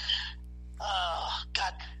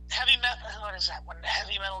 God, Heavy Metal. What is that one?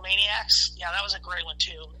 Heavy Metal Maniacs. Yeah, that was a great one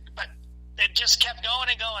too. But it just kept going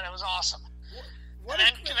and going. It was awesome. And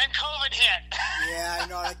then COVID hit. Yeah, I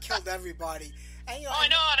know. That killed everybody. And, I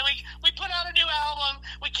know. And we put out a new album.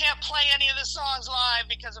 We can't play any of the songs live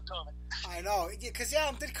because of COVID. I know. Because the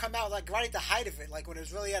album did come out right at the height of it, when it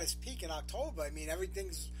was really at its peak in October. I mean, it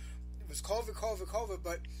was COVID.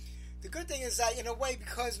 But the good thing is that, in a way,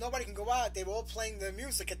 because nobody can go out, they were all playing the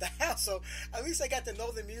music at the house. So at least I got to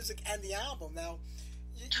know the music and the album. Now,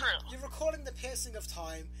 True. You're recording the passing of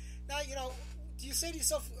time. Now, do you say to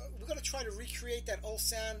yourself, we're going to try to recreate that old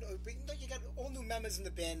sound? You got all new members in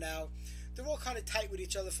the band now. They're all kind of tight with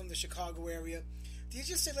each other from the Chicago area. Do you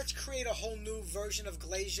just say, let's create a whole new version of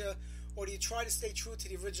Glacier? Or do you try to stay true to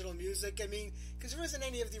the original music? I mean, because there isn't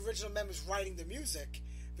any of the original members writing the music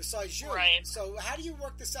besides you. Right. So how do you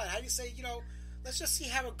work this out? How do you say, let's just see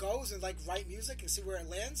how it goes and, write music and see where it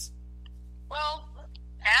lands? Well,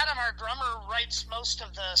 Adam, our drummer, writes most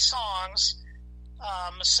of the songs.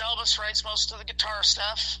 Selbus writes most of the guitar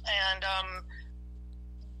stuff, and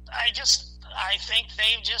I think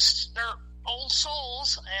they're old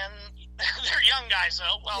souls, and they're young guys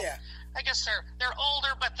though. Well, yeah. I guess they're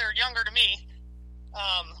older, but they're younger to me.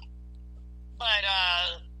 But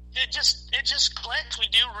it just clicks. We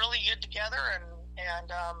do really good together,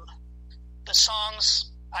 and the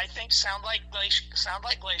songs I think sound like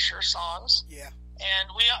Glacier songs. Yeah.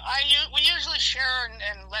 And we usually share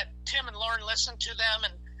and let Tim and Lauren listen to them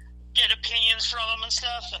and get opinions from them and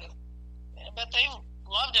stuff. But they've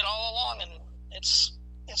loved it all along, and it's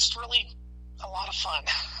really a lot of fun.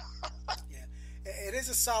 Yeah, it is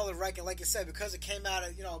a solid record, like you said, because it came out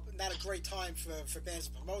at not a great time for bands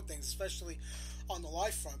to promote things, especially on the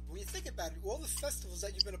live front. But when you think about it, all the festivals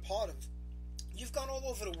that you've been a part of, you've gone all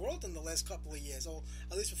over the world in the last couple of years, or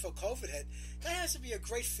at least before COVID hit. That has to be a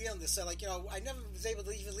great feeling to say, like, I never was able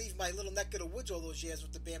to even leave my little neck of the woods all those years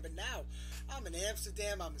with the band, but now I'm in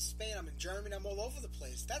Amsterdam, I'm in Spain, I'm in Germany, I'm all over the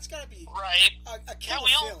place. That's got to be a killer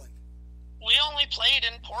feeling. We only played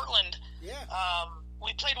in Portland. Yeah.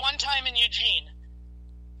 We played one time in Eugene,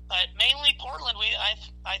 but mainly Portland.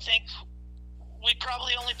 I think we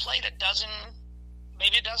probably only played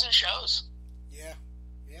maybe a dozen shows. Yeah.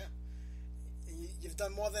 You've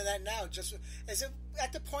done more than that now. Just is it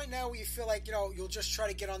at the point now where you feel like you'll just try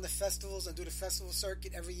to get on the festivals and do the festival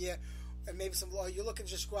circuit every year, and maybe you're looking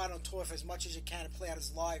to just go out on tour for as much as you can and play out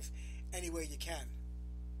as live anywhere you can.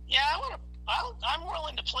 Yeah, I'm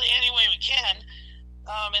willing to play any way we can.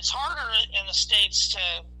 It's harder in the States to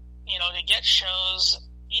get shows.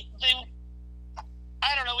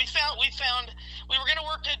 I don't know. We found we were going to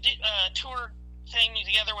work a tour thing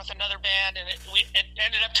together with another band, and it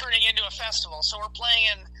ended up turning into a festival. So we're playing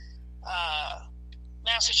in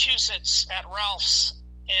Massachusetts at Ralph's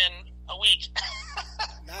in a week.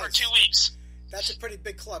 Nice. Or 2 weeks. That's a pretty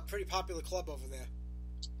big club, pretty popular club over there.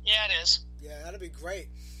 Yeah, it is. Yeah, that'll be great.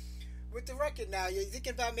 With the record now, you're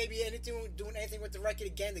thinking about maybe doing anything with the record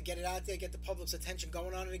again to get it out there, get the public's attention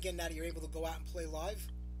going on it again now that you're able to go out and play live?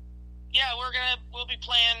 Yeah, we'll be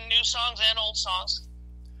playing new songs and old songs.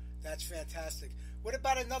 That's fantastic. What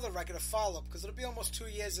about another record, a follow-up? Because it'll be almost 2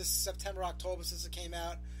 years this September, October since it came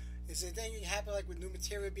out. Is there anything happening like with new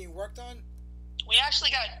material being worked on? We have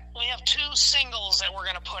 2 singles that we're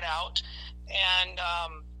going to put out, and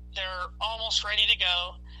they're almost ready to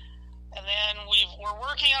go. And then we're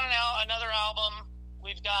working on another album.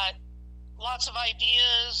 We've got lots of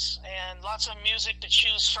ideas and lots of music to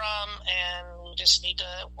choose from, and we just need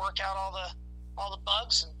to work out all the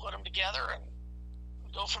bugs and put them together and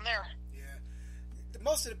go from there. Yeah.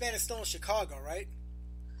 Most of the band is still in Chicago, right?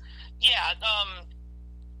 Yeah.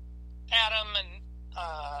 Adam and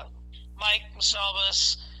Mike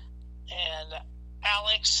Musalbas and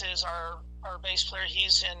Alex is our bass player.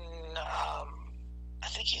 He's in I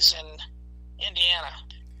think he's in Indiana,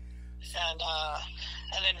 and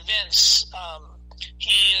then Vince,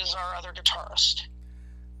 he is our other guitarist.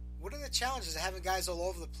 What are the challenges of having guys all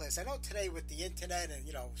over the place? I know today with the internet and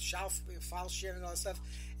file sharing and all that stuff,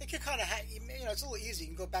 it can kind of it's a little easy. You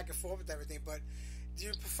can go back and forth with everything, but do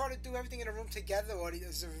you prefer to do everything in a room together, or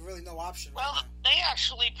is there really no option? Well, right they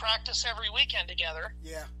actually practice every weekend together.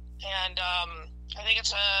 Yeah, and I think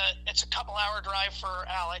it's a couple-hour drive for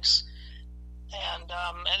Alex. And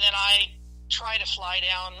then I try to fly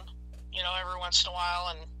down, every once in a while,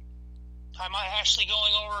 and I'm actually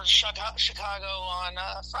going over to Chicago on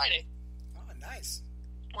Friday. Oh, nice.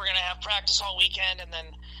 We're going to have practice all weekend, and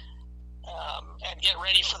then and get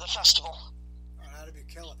ready for the festival. Oh, that'd be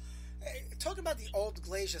killer. Hey, talking about the old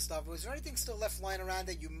Glacier stuff, was there anything still left lying around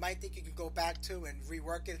that you might think you could go back to and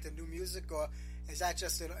rework it into new music, or is that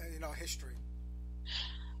just history?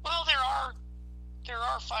 Well, there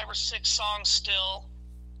are 5 or 6 songs still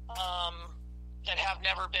that have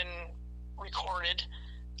never been recorded.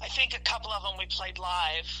 I think a couple of them we played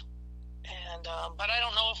live, and but I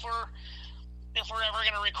don't know if we're ever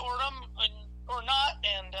going to record them or not.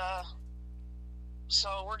 And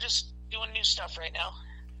so we're just doing new stuff right now.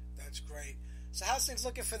 That's great. So how's things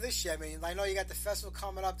looking for this year? I mean, I know you got the festival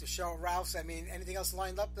coming up, the show at Ralph's. I mean, anything else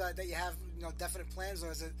lined up that you have definite plans,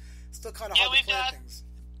 or is it still kind of hard to plan things?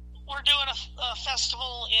 We're doing a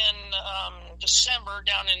festival in December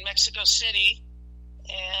down in Mexico City,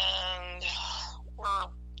 and we're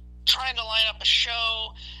trying to line up a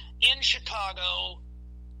show in Chicago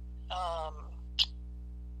at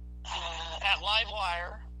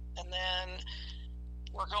Livewire, and then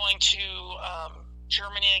we're going to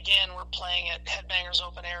Germany again. We're playing at Headbangers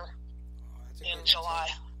Open Air in July.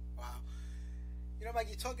 Wow. Mike,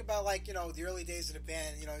 you talk about the early days of the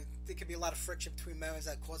band. There could be a lot of friction between members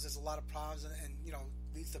that causes a lot of problems and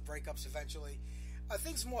leads to breakups eventually. I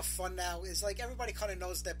think it's more fun now. Is everybody kind of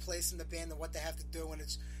knows their place in the band and what they have to do, and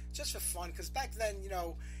it's just for fun. Because back then,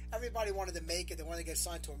 everybody wanted to make it. They wanted to get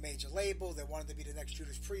signed to a major label. They wanted to be the next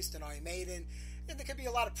Judas Priest and Iron Maiden. And there could be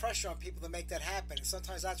a lot of pressure on people to make that happen. And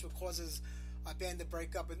sometimes that's what causes a band to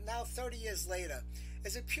break up. And now, 30 years later,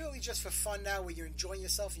 is it purely just for fun now, where you're enjoying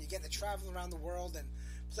yourself and you get to travel around the world and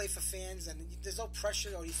play for fans, and there's no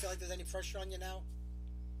pressure, or do you feel like there's any pressure on you now?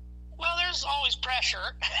 Well, there's always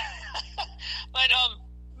pressure, but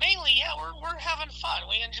mainly, yeah, we're having fun.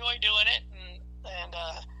 We enjoy doing it, and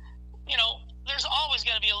there's always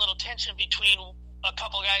going to be a little tension between a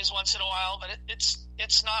couple guys once in a while, but it's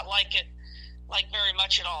not like very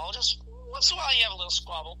much at all. Just once in a while, you have a little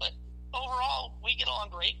squabble, but overall, we get along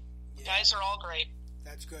great. Yeah. Guys are all great.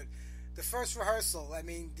 That's good. The first rehearsal, I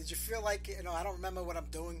mean, did you feel like, I don't remember what I'm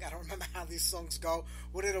doing. I don't remember how these songs go.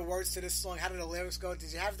 What are the words to this song? How do the lyrics go?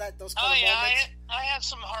 Did you have those kind of moments? I had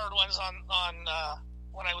some hard ones on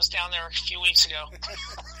when I was down there a few weeks ago.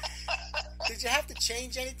 Did you have to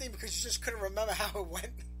change anything because you just couldn't remember how it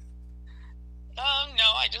went? No,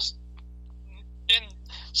 I just been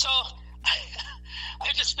so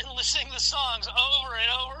I've just been listening to the songs over and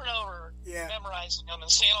over and over, memorizing them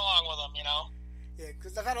and singing along with them. Yeah,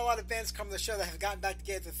 because I've had a lot of bands come to the show that have gotten back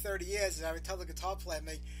together for 30 years, and I would tell the guitar player,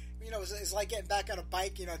 it's like getting back on a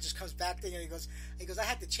bike. It just comes back there, and he goes, I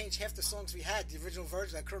had to change half the songs we had, the original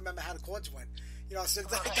version. I couldn't remember how the chords went. So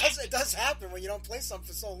it does happen when you don't play something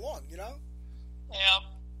for so long. Yeah.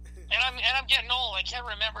 And I'm getting old. I can't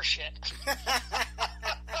remember shit.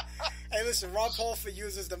 Hey, listen, Rob Halford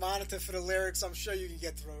uses the monitor for the lyrics. I'm sure you can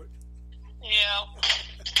get through it. Yeah.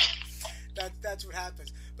 That's what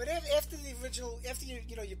happens. But after the original, after you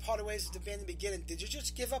parted ways with the band in the beginning, did you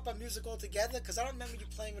just give up on music altogether? Because I don't remember you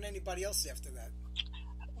playing with anybody else after that.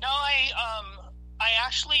 No, I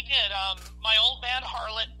actually did. My old band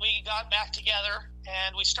Harlot, we got back together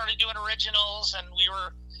and we started doing originals, and we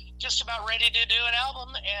were just about ready to do an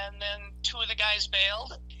album, and then two of the guys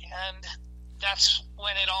bailed, and that's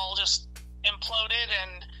when it all just imploded,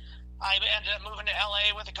 and I ended up moving to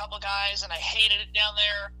LA with a couple of guys, and I hated it down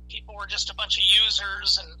there. People were just a bunch of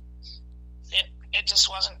users, and it just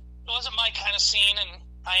wasn't my kind of scene, and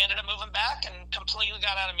I ended up moving back and completely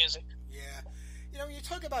got out of music. Yeah. When you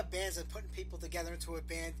talk about bands and putting people together into a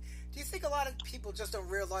band, do you think a lot of people just don't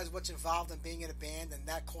realize what's involved in being in a band, and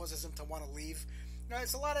that causes them to want to leave?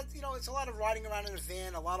 It's a lot of riding around in a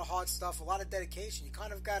van, a lot of hard stuff, a lot of dedication. You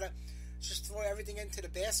kind of got to just throw everything into the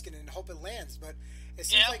basket and hope it lands. But it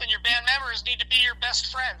seems like, and your band members need to be your best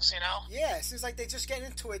friends, Yeah, it seems like they just get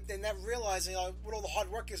into it and not realizing what all the hard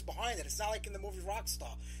work is behind it. It's not like in the movie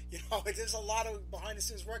Rockstar. There's a lot of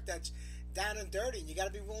behind-the-scenes work that's down and dirty, and you got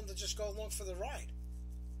to be willing to just go along for the ride.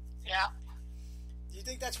 Yeah. Do you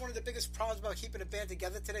think that's one of the biggest problems about keeping a band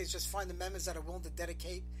together today, is just finding members that are willing to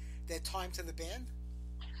dedicate their time to the band?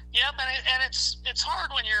 Yep, and it's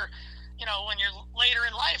hard when you're later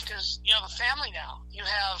in life, because you have a family now, you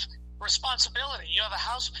have responsibility, you have a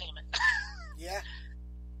house payment. Yeah.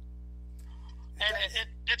 And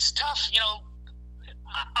it's tough.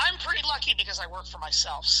 I'm pretty lucky because I work for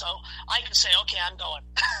myself, so I can say, okay, I'm going.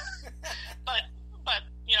 but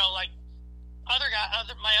like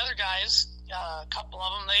my other guys, a couple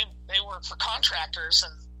of them, they work for contractors,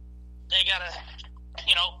 and they gotta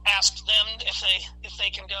ask them if they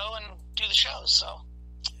can go and do the shows. So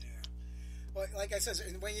yeah, well, like I said,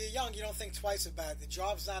 when you're young, you don't think twice about it. The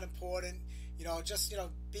job's not important.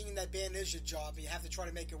 Being in that band is your job, and you have to try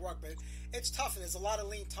to make it work. But it's tough, and there's a lot of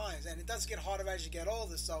lean times, and it does get harder as you get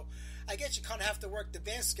older. So I guess you kind of have to work the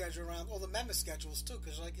band schedule around all the member schedules too,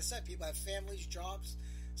 because like you said, people have families, jobs,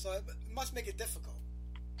 so it must make it difficult.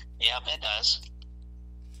 Yeah, it does.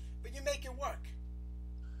 But you make it work.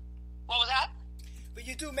 What was that? But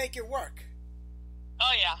you do make it work.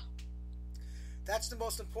 Oh, yeah. That's the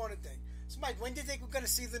most important thing. So, Mike, when do you think we're going to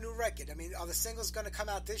see the new record? I mean, are the singles going to come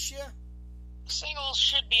out this year? The singles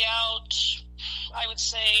should be out, I would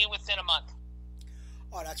say, within a month.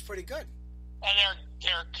 Oh, that's pretty good. And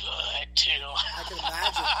they're good, too. I can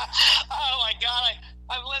imagine. Oh, my God.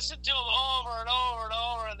 I've listened to them over and over and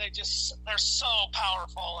over, and they're so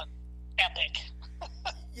powerful and epic.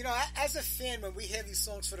 As a fan, when we hear these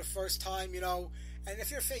songs for the first time, and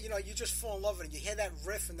if you're a fan, you just fall in love with it. You hear that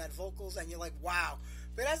riff and that vocals, and you're like, wow.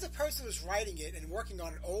 But as a person who's writing it and working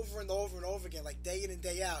on it over and over and over again, like day in and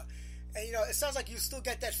day out, and it sounds like you still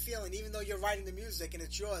get that feeling, even though you're writing the music and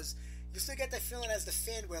it's yours, you still get that feeling as the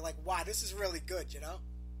fan where, like, wow, this is really good, Yep,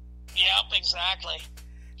 exactly.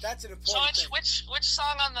 That's an important thing. So which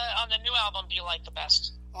song on the new album do you like the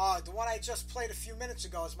best? The one I just played a few minutes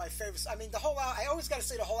ago is my favorite. I mean, the whole album, I always got to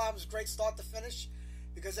say the whole album is great start to finish,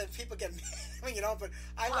 because then people get mad, but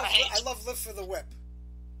I love Live for the Whip.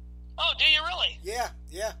 Oh, do you really? Yeah.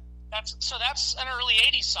 That's an early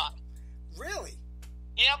 80s song. Really?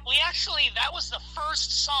 Yeah, that was the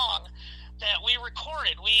first song that we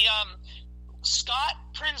recorded. Scott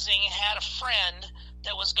Prinzing had a friend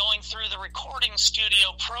that was going through the recording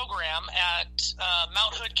studio program at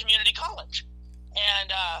Mount Hood Community College.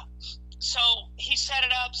 And so he set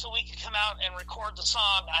it up so we could come out and record the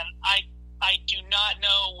song. I do not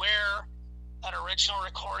know where an original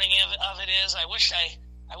recording of it is. I wish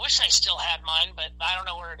I still had mine, but I don't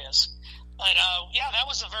know where it is. But that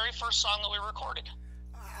was the very first song that we recorded.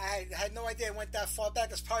 I had no idea it went that far back.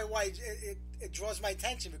 That's probably why it draws my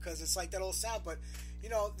attention, because it's like that old sound. But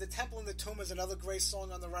The Temple in the Tomb is another great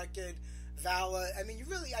song on the record. Valor. I mean,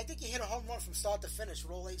 I think you hit a home run from start to finish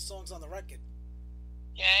with all 8 songs on the record.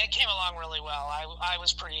 Yeah, it came along really well. I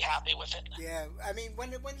was pretty happy with it. Yeah, I mean,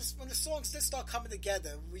 when the songs did start coming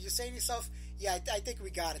together, were you saying to yourself, yeah, I think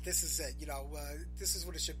we got it. This is it. This is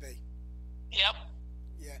what it should be. Yep.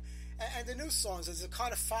 Yeah. And the new songs, is it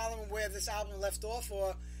kind of following where this album left off,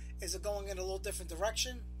 or is it going in a little different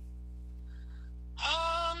direction?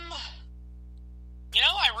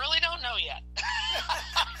 I really don't know yet.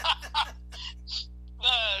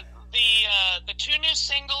 The 2 new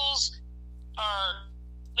singles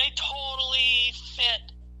they totally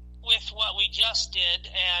fit with what we just did,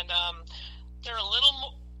 and they're a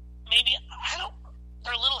little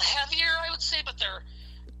they're a little heavier, I would say, but they're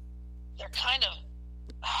kind of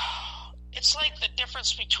it's like the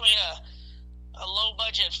difference between a low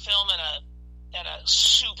budget film and a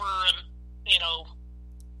super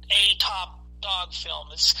a top dog film.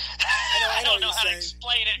 I don't know how to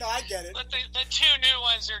explain it. No, I get it. But the 2 new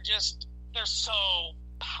ones are they're so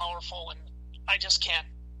powerful, and I can't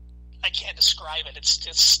describe it. It's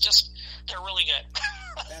just they're really good.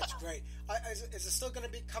 That's great. Is it still going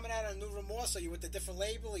to be coming out on New Remorse? Are you with a different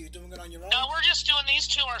label? Or are you doing it on your own? No, we're just doing these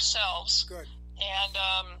 2 ourselves. Good. And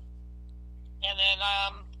then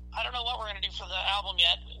I don't know what we're going to do for the album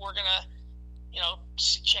yet. We're going to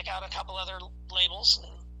check out a couple other labels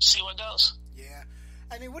and see what goes. Yeah.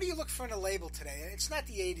 I mean, what do you look for in a label today? It's not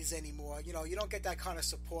the 80s anymore. You don't get that kind of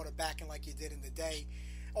support or backing like you did in the day.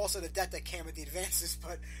 Also, the debt that came with the advances.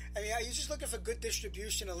 But, I mean, are you just looking for good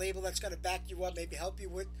distribution, a label that's going to back you up, maybe help you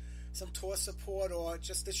with some tour support, or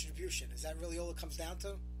just distribution? Is that really all it comes down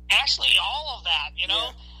to? Actually, all of that,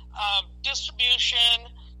 Yeah. Distribution.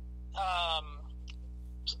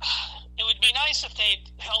 It would be nice if they'd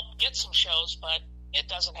help get some shows, but it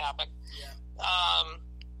doesn't happen. Yeah.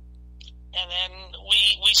 And then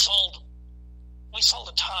we sold a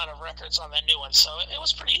ton of records on that new one, so it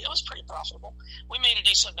was pretty profitable. We made a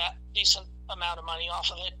decent amount of money off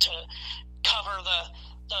of it to cover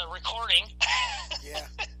the recording. Yeah.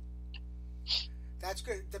 That's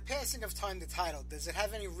good. The Passing of Time, the title, does it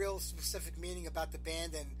have any real specific meaning about the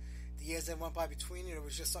band and the years that went by between it, or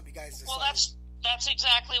was it just something you guys decided? Well, that's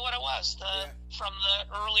exactly what it was. From the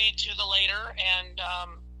early to the later, and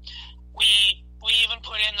we even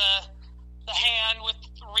put in the hand with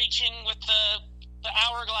reaching with the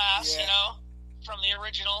hourglass, Yeah. From the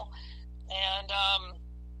original. And I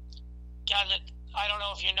don't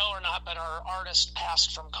know if you know or not, but our artist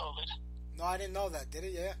passed from COVID. No, I didn't know that. Did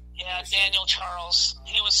it? Yeah. Yeah, Daniel Charles.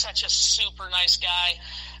 He was such a super nice guy.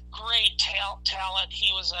 Great talent.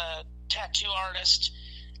 He was a tattoo artist.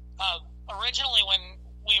 Originally, when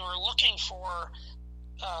we were looking for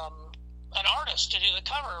an artist to do the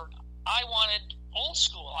cover, I wanted old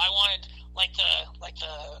school. I wanted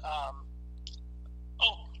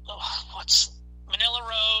what's Manila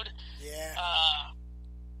Road? Yeah.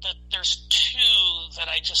 There's 2 that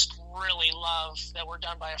I just really love that were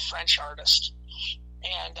done by a French artist,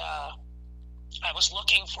 and I was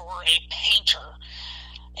looking for a painter,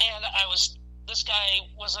 and this guy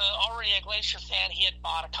was already a Glacier fan. He had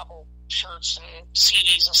bought a couple shirts and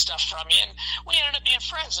CDs and stuff from me, and we ended up being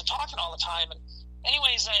friends and talking all the time. And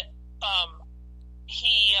anyways,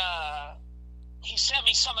 he sent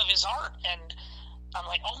me some of his art, and I'm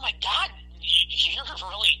like, oh my God, you're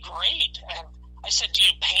really great. And I said, do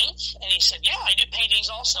you paint? And he said, yeah, I do paintings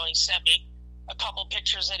also. And he sent me a couple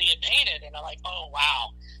pictures that he had painted, and I'm like, oh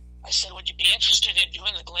wow. I said, would you be interested in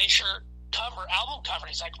doing the Glacier album cover? And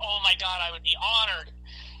he's like, oh my God, I would be honored.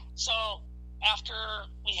 So after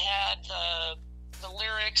we had the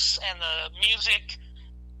lyrics and the music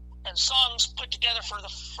and songs put together for the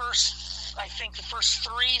first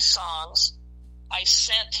 3 songs, I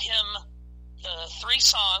sent him the 3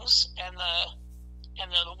 songs and the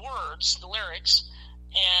words, the lyrics,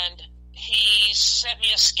 and he sent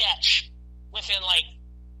me a sketch within like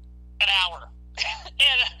an hour.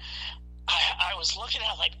 And I was looking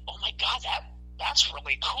at it like, oh my God, that's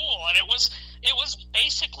really cool. And it was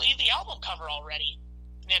basically the album cover already.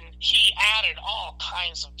 And he added all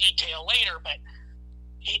kinds of detail later, but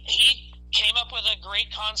he came up with a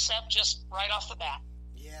great concept just right off the bat.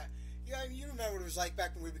 Yeah. Yeah, you remember what it was like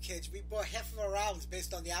back when we were kids. We bought half of our albums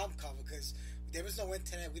based on the album cover because there was no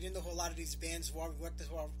internet. We didn't know who a lot of these bands were. We went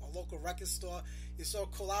to our local record store. You saw a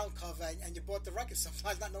cool album cover, and you bought the record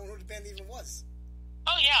sometimes not knowing who the band even was.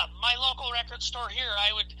 Oh, yeah. My local record store here,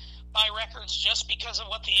 I would buy records just because of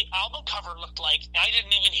what the album cover looked like. I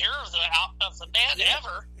didn't even hear of the band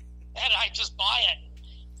ever, and I'd just buy it.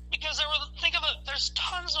 Because think of it, there's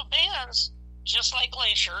tons of bands just like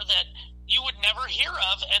Glacier that you would never hear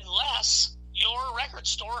of unless your record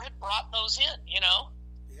store had brought those in,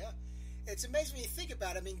 Yeah. it's amazing when you think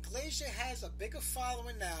about it. I mean, Glacier has a bigger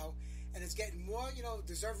following now, and it's getting more,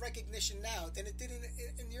 deserved recognition now than it did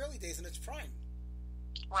in the early days in its prime.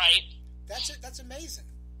 Right. That's it. That's amazing.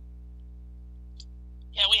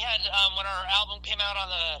 Yeah, we had when our album came out on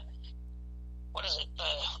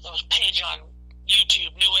the page on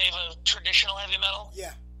YouTube, New Wave of Traditional Heavy Metal.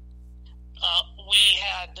 Yeah. We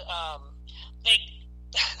had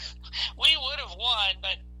we would have won,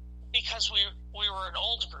 but because we were an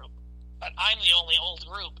old group, but I'm the only old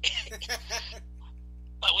group.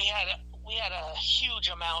 But we had a huge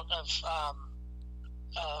amount of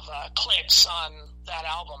clicks on that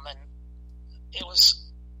album, and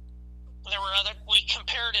we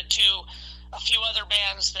compared it to a few other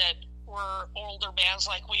bands that were older bands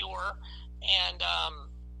like we were, and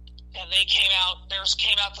they theirs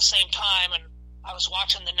came out the same time, and I was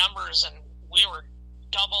watching the numbers, and we were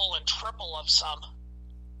double and triple of some.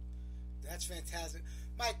 That's fantastic.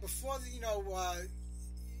 Mike, before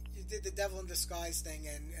you did the Devil in Disguise thing,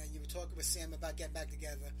 and you were talking with Sam about getting back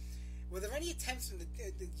together, were there any attempts in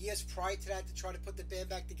the years prior to that to try to put the band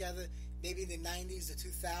back together, maybe in the 90s, the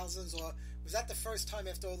 2000s, or was that the first time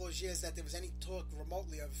after all those years that there was any talk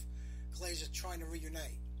remotely of Glacier trying to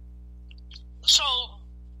reunite? So,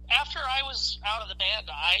 after I was out of the band,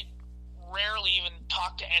 I rarely even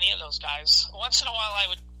talked to any of those guys. Once in a while I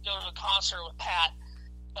would go to a concert with Pat,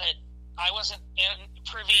 but I wasn't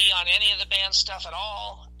privy on any of the band stuff at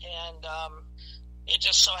all, and it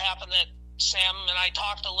just so happened that Sam and I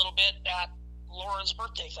talked a little bit at Lauren's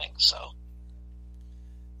birthday thing, so.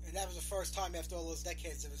 And that was the first time after all those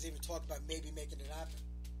decades there was even talk about maybe making it happen.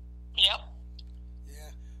 Yep.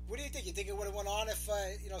 Yeah. What do you think? You think it would have went on if,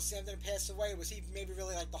 Sam didn't pass away? Was he maybe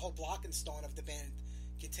really like the whole blocking stone of the band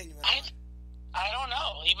continuing on? I don't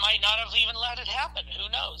know. He might not have even let it happen. Who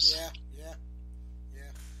knows? Yeah.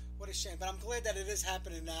 What a shame. But I'm glad that it is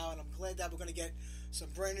happening now, and I'm glad that we're going to get some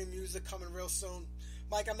brand new music coming real soon.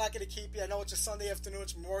 Mike, I'm not going to keep you. I know it's a Sunday afternoon.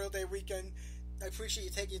 It's Memorial Day weekend. I appreciate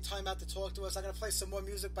you taking your time out to talk to us. I'm going to play some more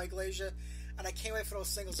music by Glacier, and I can't wait for those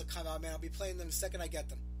singles to come out, man. I'll be playing them the second I get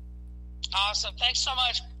them. Awesome. Thanks so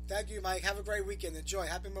much. Thank you, Mike. Have a great weekend. Enjoy.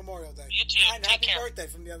 Happy Memorial Day. You too. And Take happy care. birthday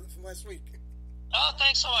from last week. Oh,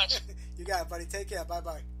 thanks so much. You got it, buddy. Take care.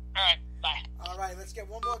 Bye-bye. All right. Bye. All right, let's get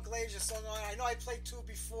one more Glacier song on. I know I played two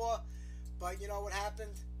before, but you know what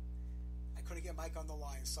happened? I couldn't get Mike on the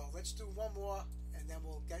line. So let's do one more, and then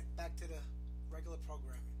we'll get back to the regular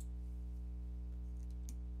programming.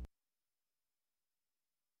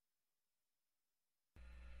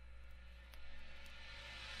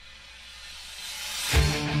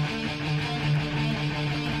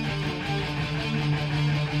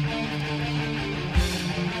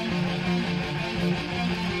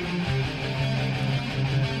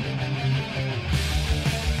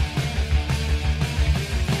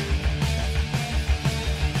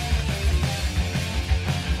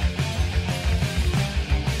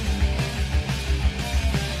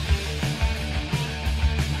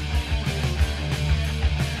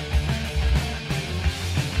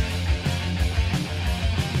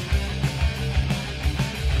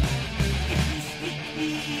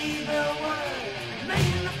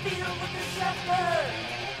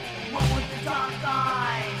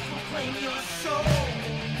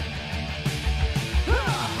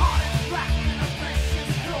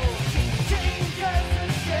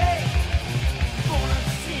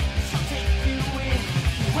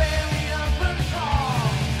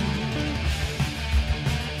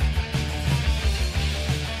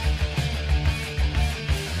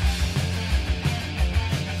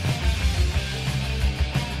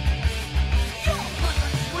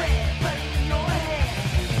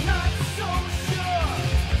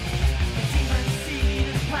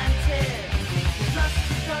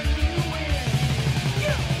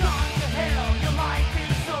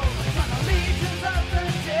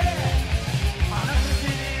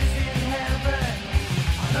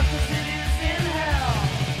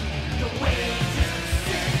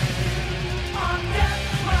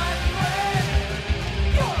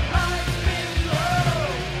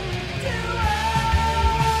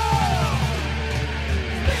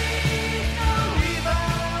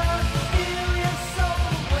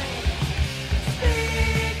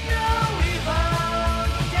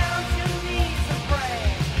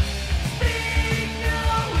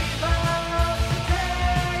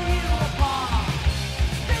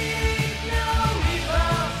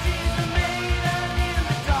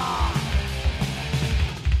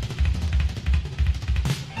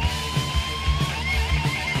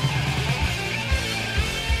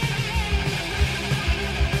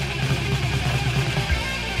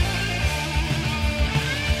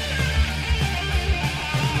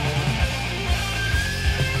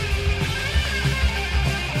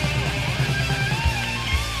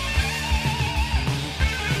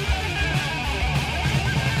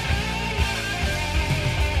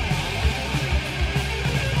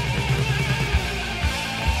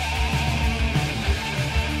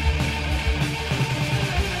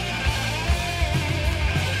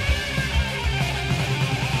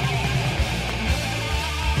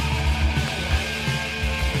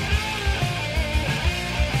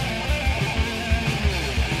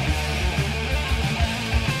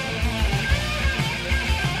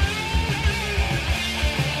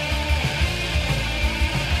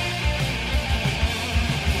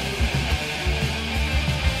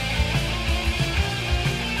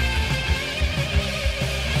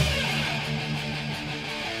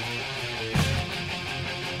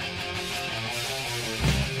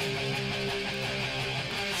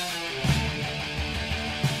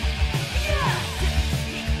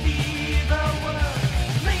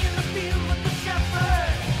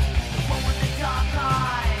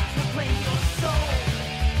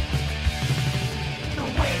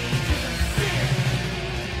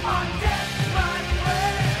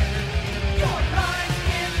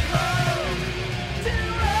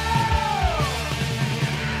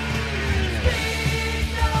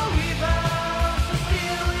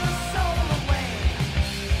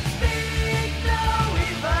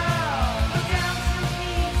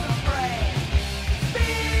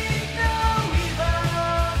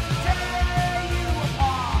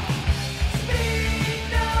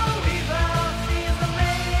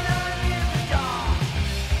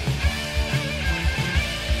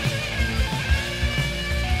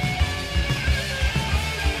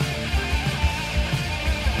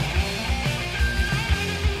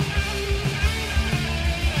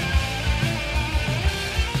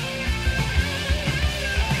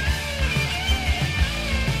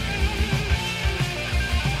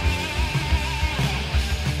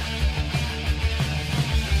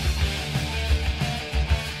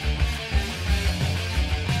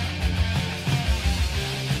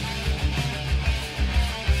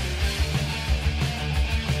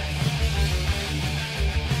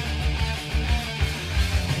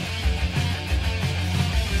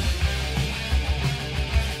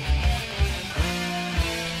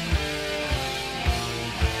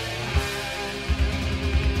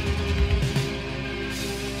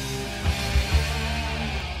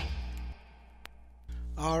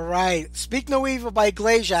 right. Speak No Evil by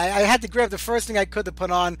Glacier. I had to grab the first thing I could to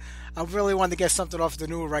put on. I really wanted to get something off the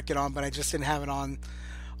new record on, but I just didn't have it on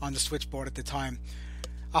the switchboard at the time.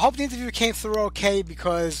 I hope the interview came through okay,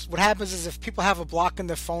 because what happens is if people have a block in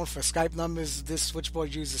their phone for Skype numbers, this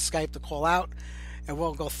switchboard uses Skype to call out. It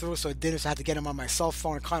won't go through, so I didn't have to get him on my cell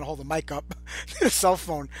phone and kind of hold the mic up to the cell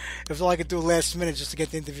phone. It was all I could do last minute just to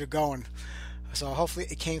get the interview going. So hopefully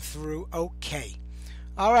it came through okay.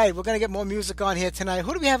 All right, we're going to get more music on here tonight.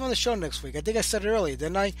 Who do we have on the show next week? I think I said it earlier,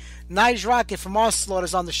 didn't I? Nige Rocket from Onslaught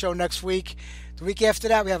is on the show next week. The week after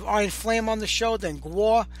that, we have Iron Flame on the show, then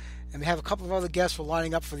Gwar, and we have a couple of other guests we're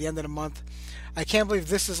lining up for the end of the month. I can't believe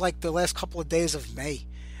this is like the last couple of days of May.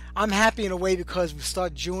 I'm happy in a way because we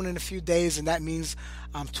start June in a few days, and that means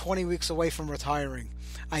I'm 20 weeks away from retiring.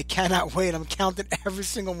 I cannot wait. I'm counting every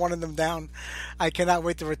single one of them down. I cannot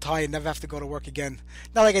wait to retire and never have to go to work again.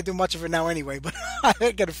 Not like I do much of it now anyway, but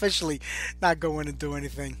I can officially not go in and do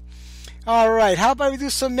anything. All right, how about we do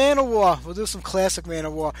some Manowar? We'll do some classic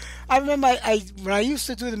Manowar. I remember when I used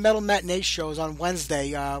to do the Metal Matinee shows on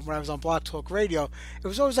Wednesday when I was on Block Talk Radio, it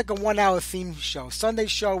was always like a 1 hour theme show. Sunday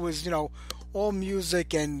show was, all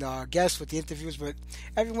music and guests with the interviews, but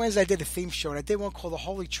every Wednesday I did a theme show, and I did one called The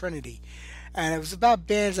Holy Trinity. And it was about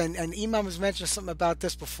bands, and Imam was mentioning something about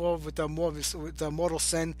this before with the Mortal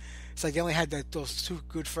Sin. It's like they only had those two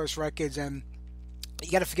good first records, and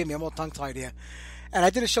you got to forgive me, I'm all tongue-tied here. And I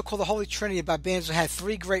did a show called The Holy Trinity about bands who had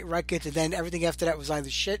 3 great records, and then everything after that was either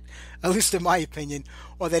shit, at least in my opinion,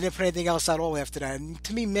 or they didn't put anything else out all after that. And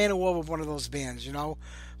to me, Manowar was one of those bands,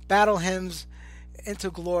 Battle Hymns,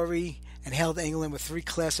 Into Glory, and Hail to England with 3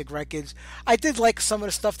 classic records. I did like some of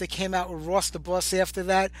the stuff that came out with Ross the Boss after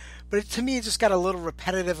that, but to me it just got a little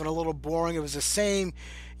repetitive and a little boring. It was the same,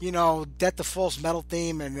 Death to False Metal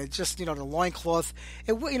theme, and it just, the loincloth.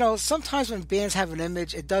 Sometimes when bands have an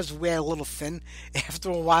image, it does wear a little thin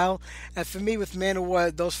after a while. And for me, with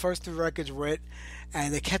Manowar, those first 3 records were it,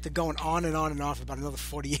 and they kept it going on and on and on for about another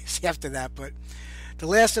 40 years after that. But the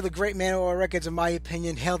last of the great Manowar records, in my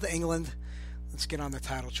opinion, Hail to England. Let's get on the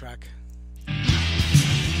title track.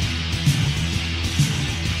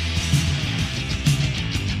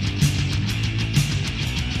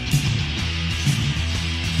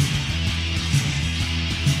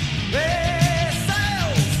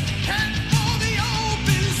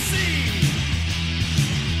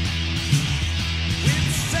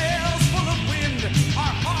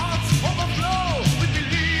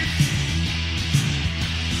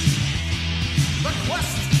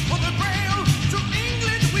 Quest for the grail to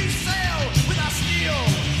England we sail.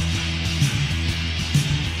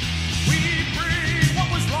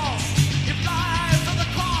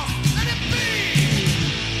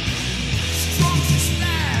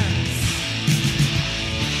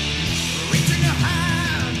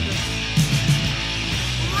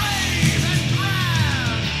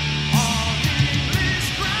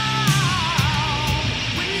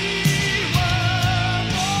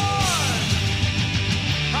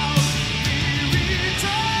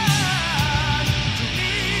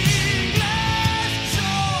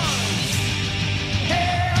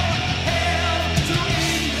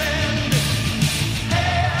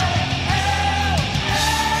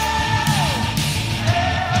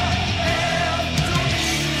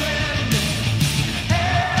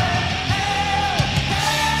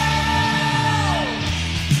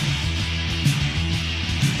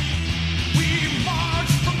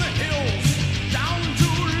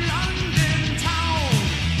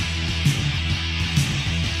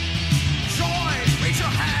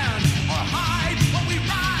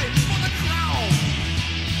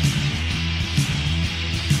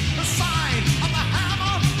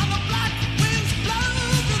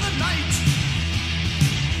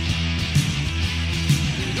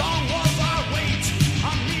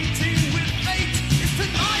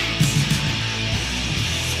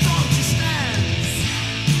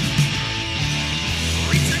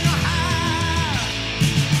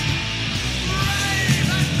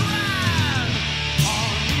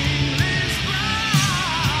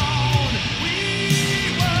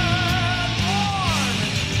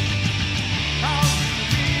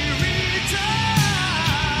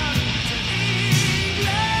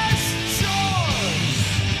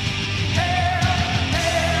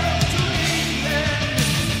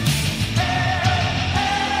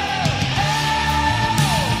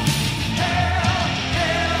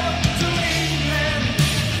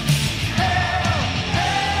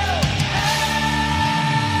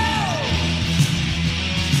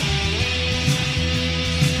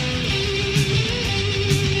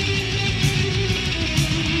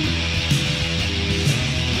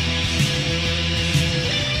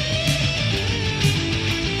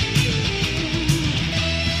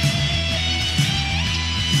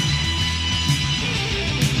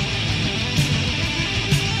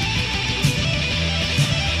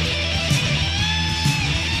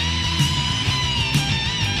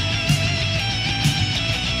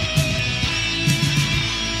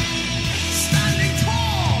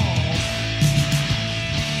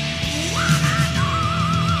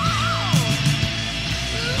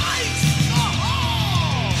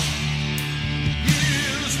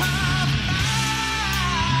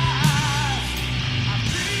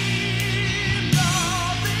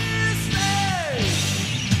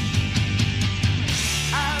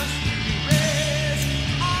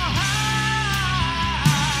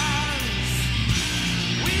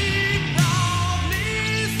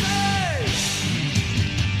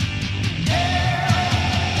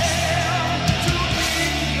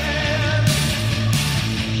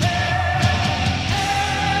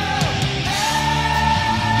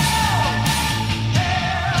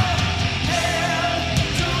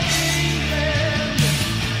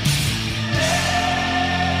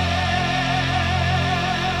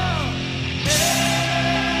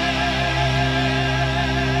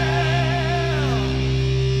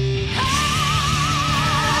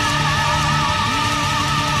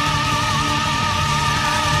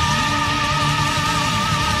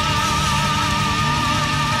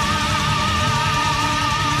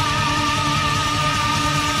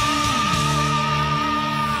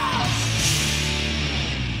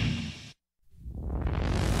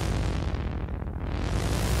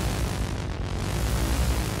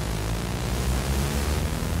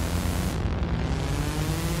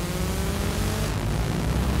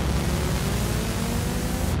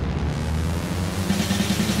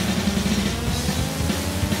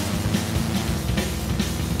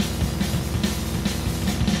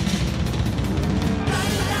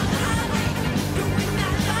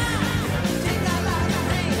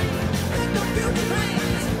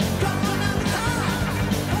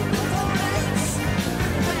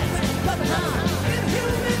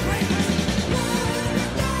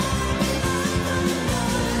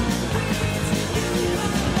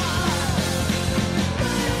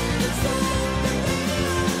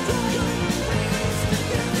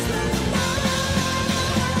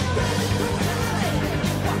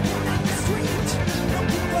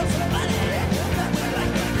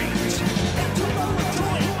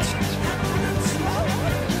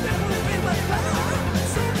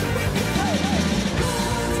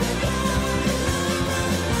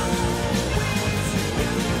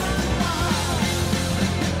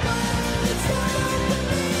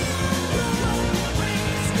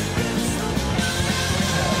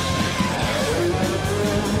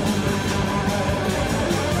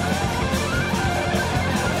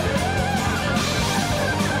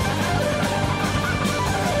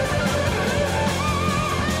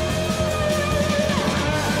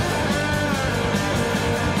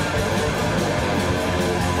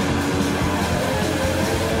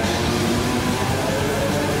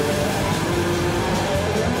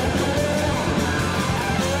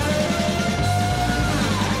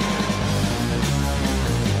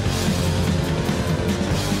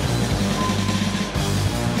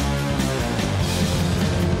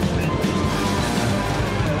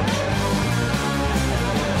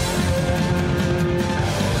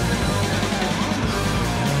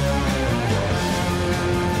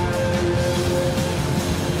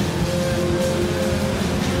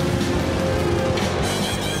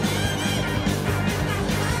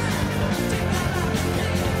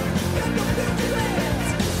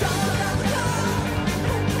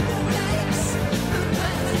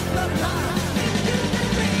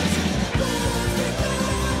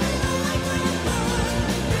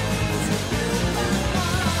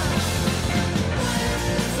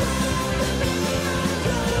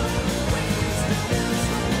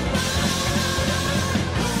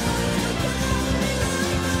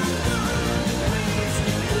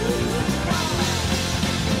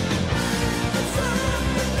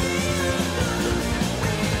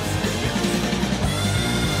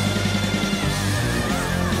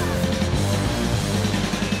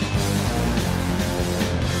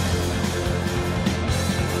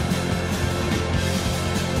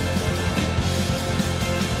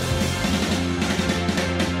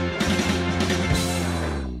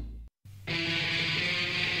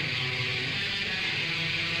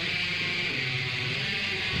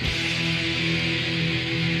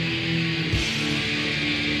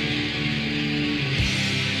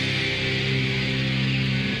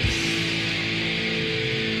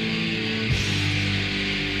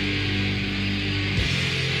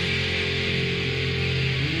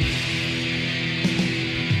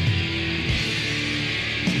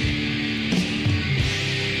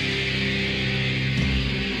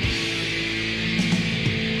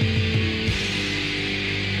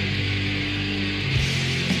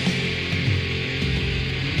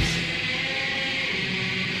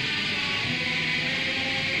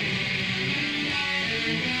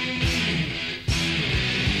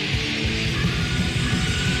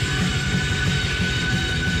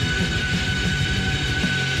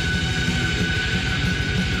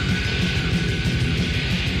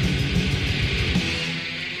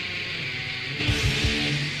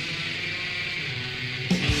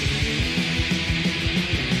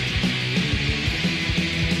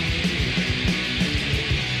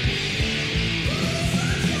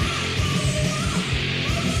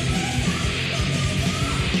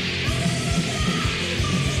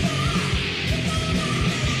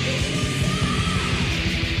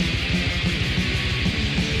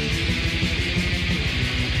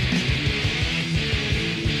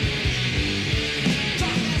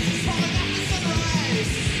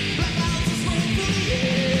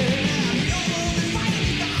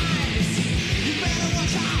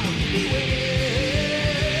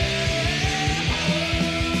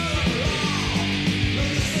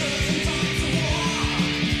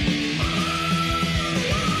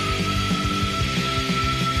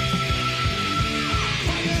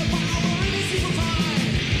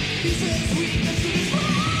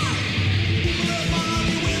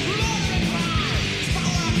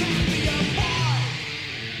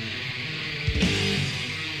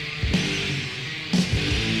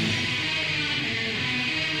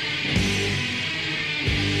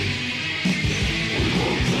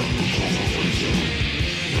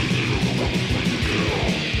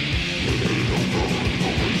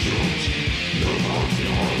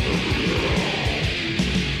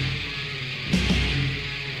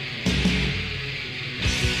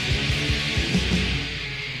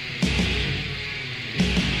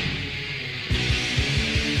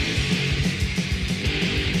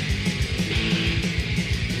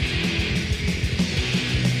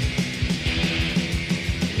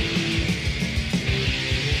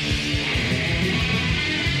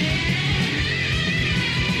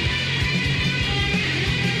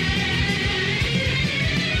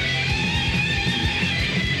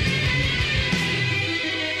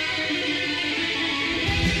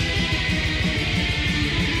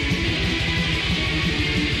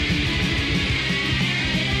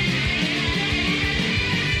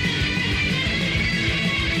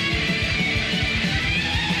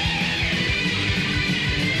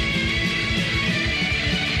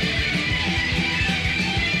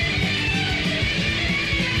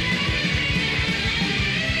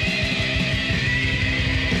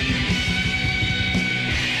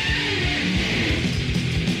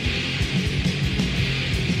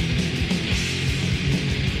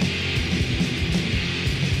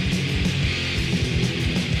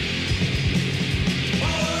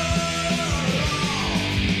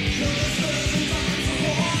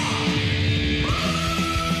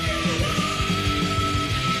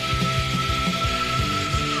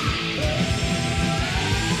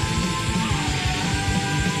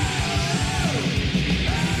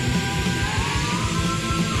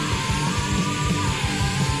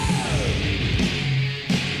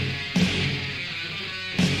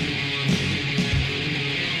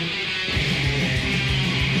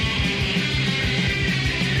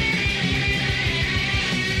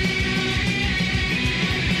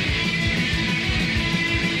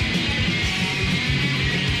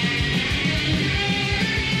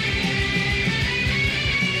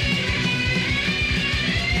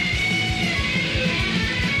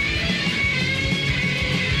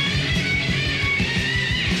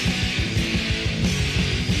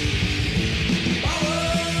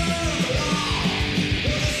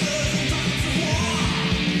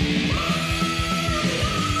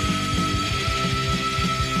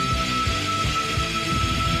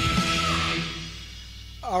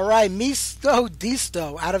 by Misto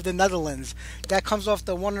Disto out of the Netherlands. That comes off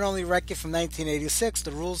the one and only record from 1986,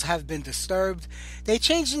 The Rules Have Been Disturbed. They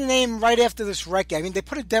changed the name right after this record. I mean, they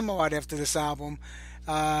put a demo out after this album.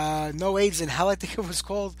 No AIDS in Hell, I think it was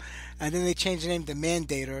called. And then they changed the name to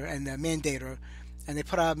Mandator, and they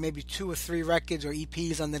put out maybe 2 or 3 records or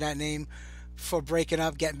EPs under that name before breaking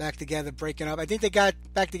up, getting back together, breaking up. I think they got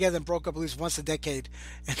back together and broke up at least once a decade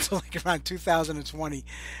until like around 2020,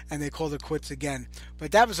 and they called it quits again.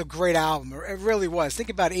 But that was a great album. It really was.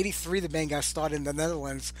 Think about 83, the band got started in the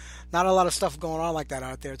Netherlands. Not a lot of stuff going on like that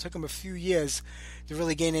out there. It took them a few years to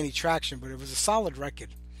really gain any traction, but it was a solid record.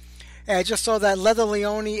 And I just saw that Leather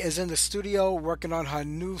Leone is in the studio working on her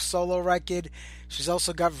new solo record. She's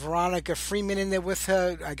also got Veronica Freeman in there with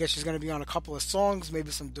her. I guess she's going to be on a couple of songs,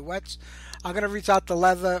 maybe some duets. I'm going to reach out to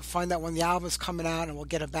Leather, find out when the album's coming out, and we'll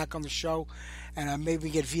get her back on the show. And maybe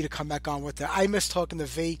get V to come back on with her. I miss talking to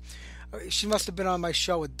V. She must have been on my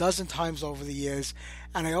show a dozen times over the years,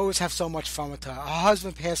 and I always have so much fun with her. Her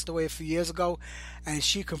husband passed away a few years ago, and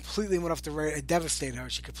she completely went off the radar. It devastated her.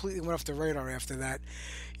 She completely went off the radar after that.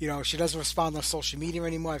 You know, she doesn't respond on social media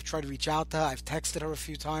anymore. I've tried to reach out to her. I've texted her a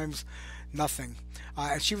few times. Nothing.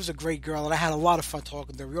 And she was a great girl, and I had a lot of fun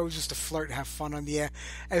talking to her. We always used to flirt and have fun on the air.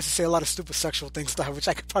 I used to say a lot of stupid sexual things to her, which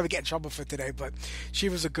I could probably get in trouble for today, but she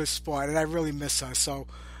was a good sport, and I really miss her. So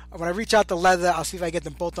when I reach out to Leather, I'll see if I get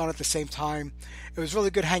them both on at the same time. It was really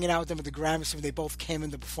good hanging out with them at the Gramercy. They both came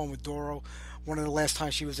in to perform with Doro one of the last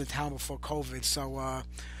times she was in town before COVID. So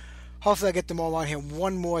hopefully I get them all on here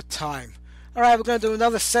one more time. All right, we're going to do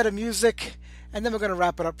another set of music, and then we're going to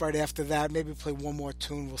wrap it up right after that. Maybe play one more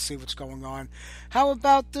tune. We'll see what's going on. How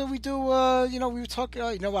about we do, we were talking,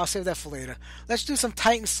 I'll save that for later. Let's do some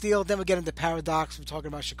Titan Steel, then we'll get into Paradox. We were talking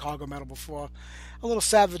about Chicago metal before. A little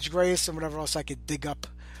Savage Grace and whatever else I could dig up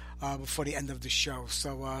before the end of the show.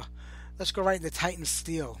 So let's go right into Titan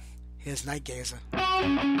Steel. Here's Night Gazer.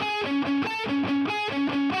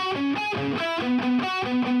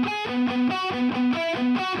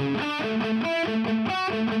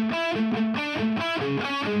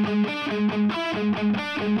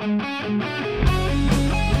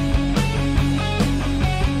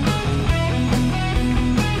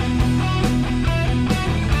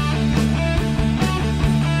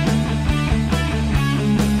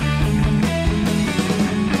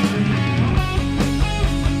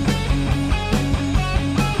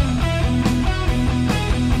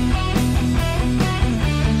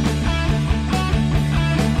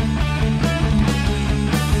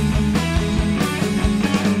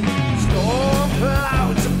 Storm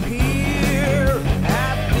clouds appear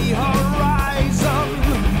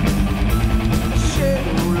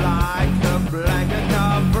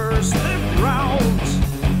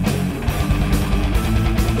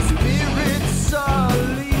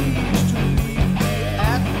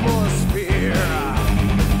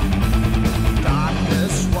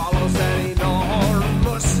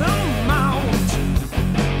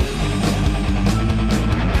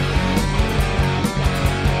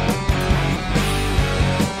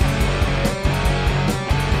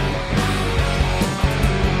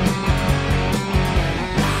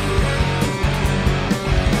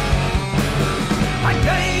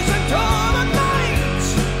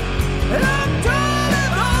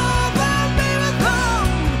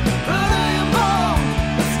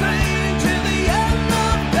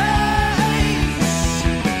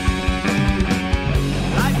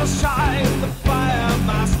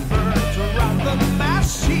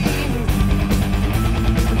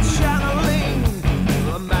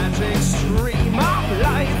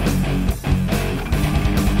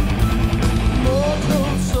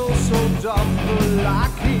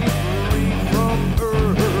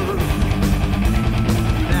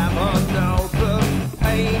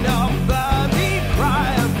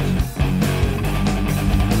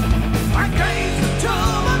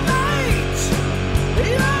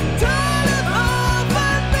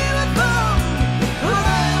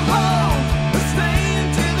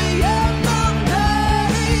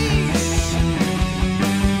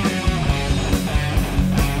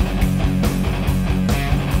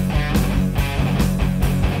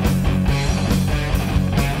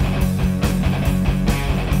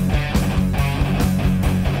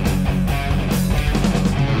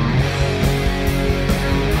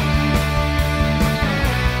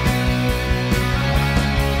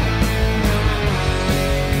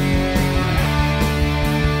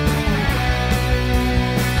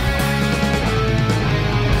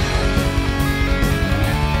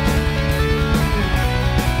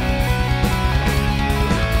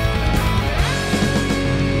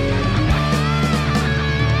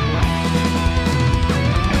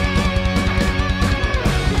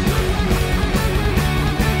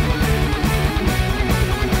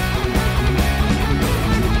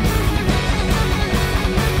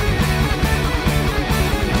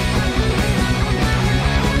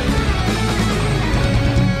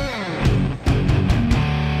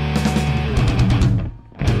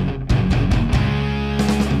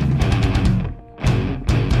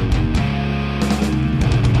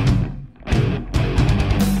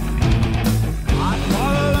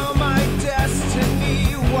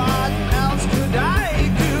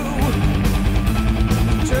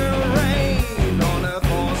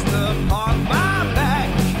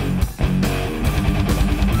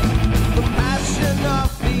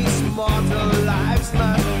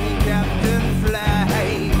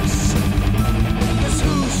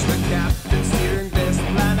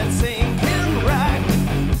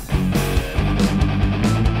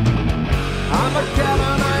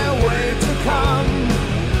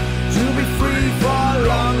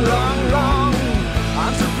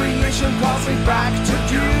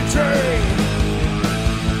duty.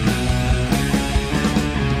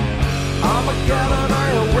 Armageddon, I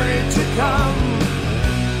await to come,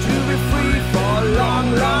 to be free for long,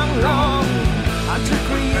 long, long, until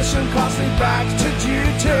creation calls me back to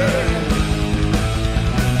duty.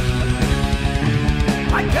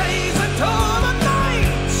 I gaze into the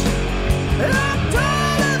night, and I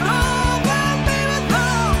turn it over and be with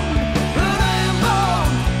them, but I am born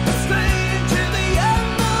to stay to the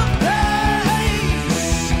end of days.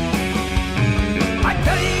 I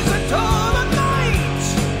gaze into the night,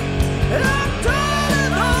 and I turn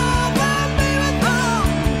it over and be with them,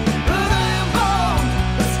 but I am born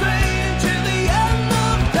to stay to the end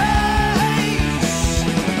of days.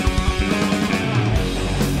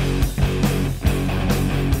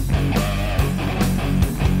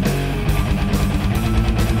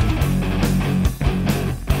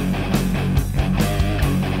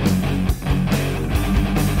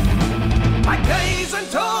 I gaze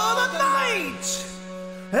into the night,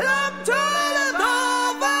 and I'm turning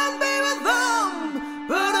off and be with them,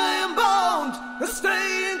 but I am bound to stay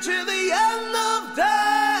into the end of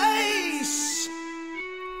days.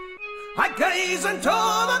 I gaze into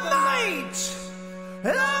the night,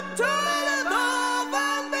 and I'm turning off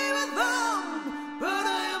and be with them, but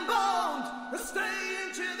I am bound to stay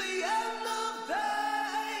into the end of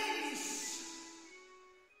days.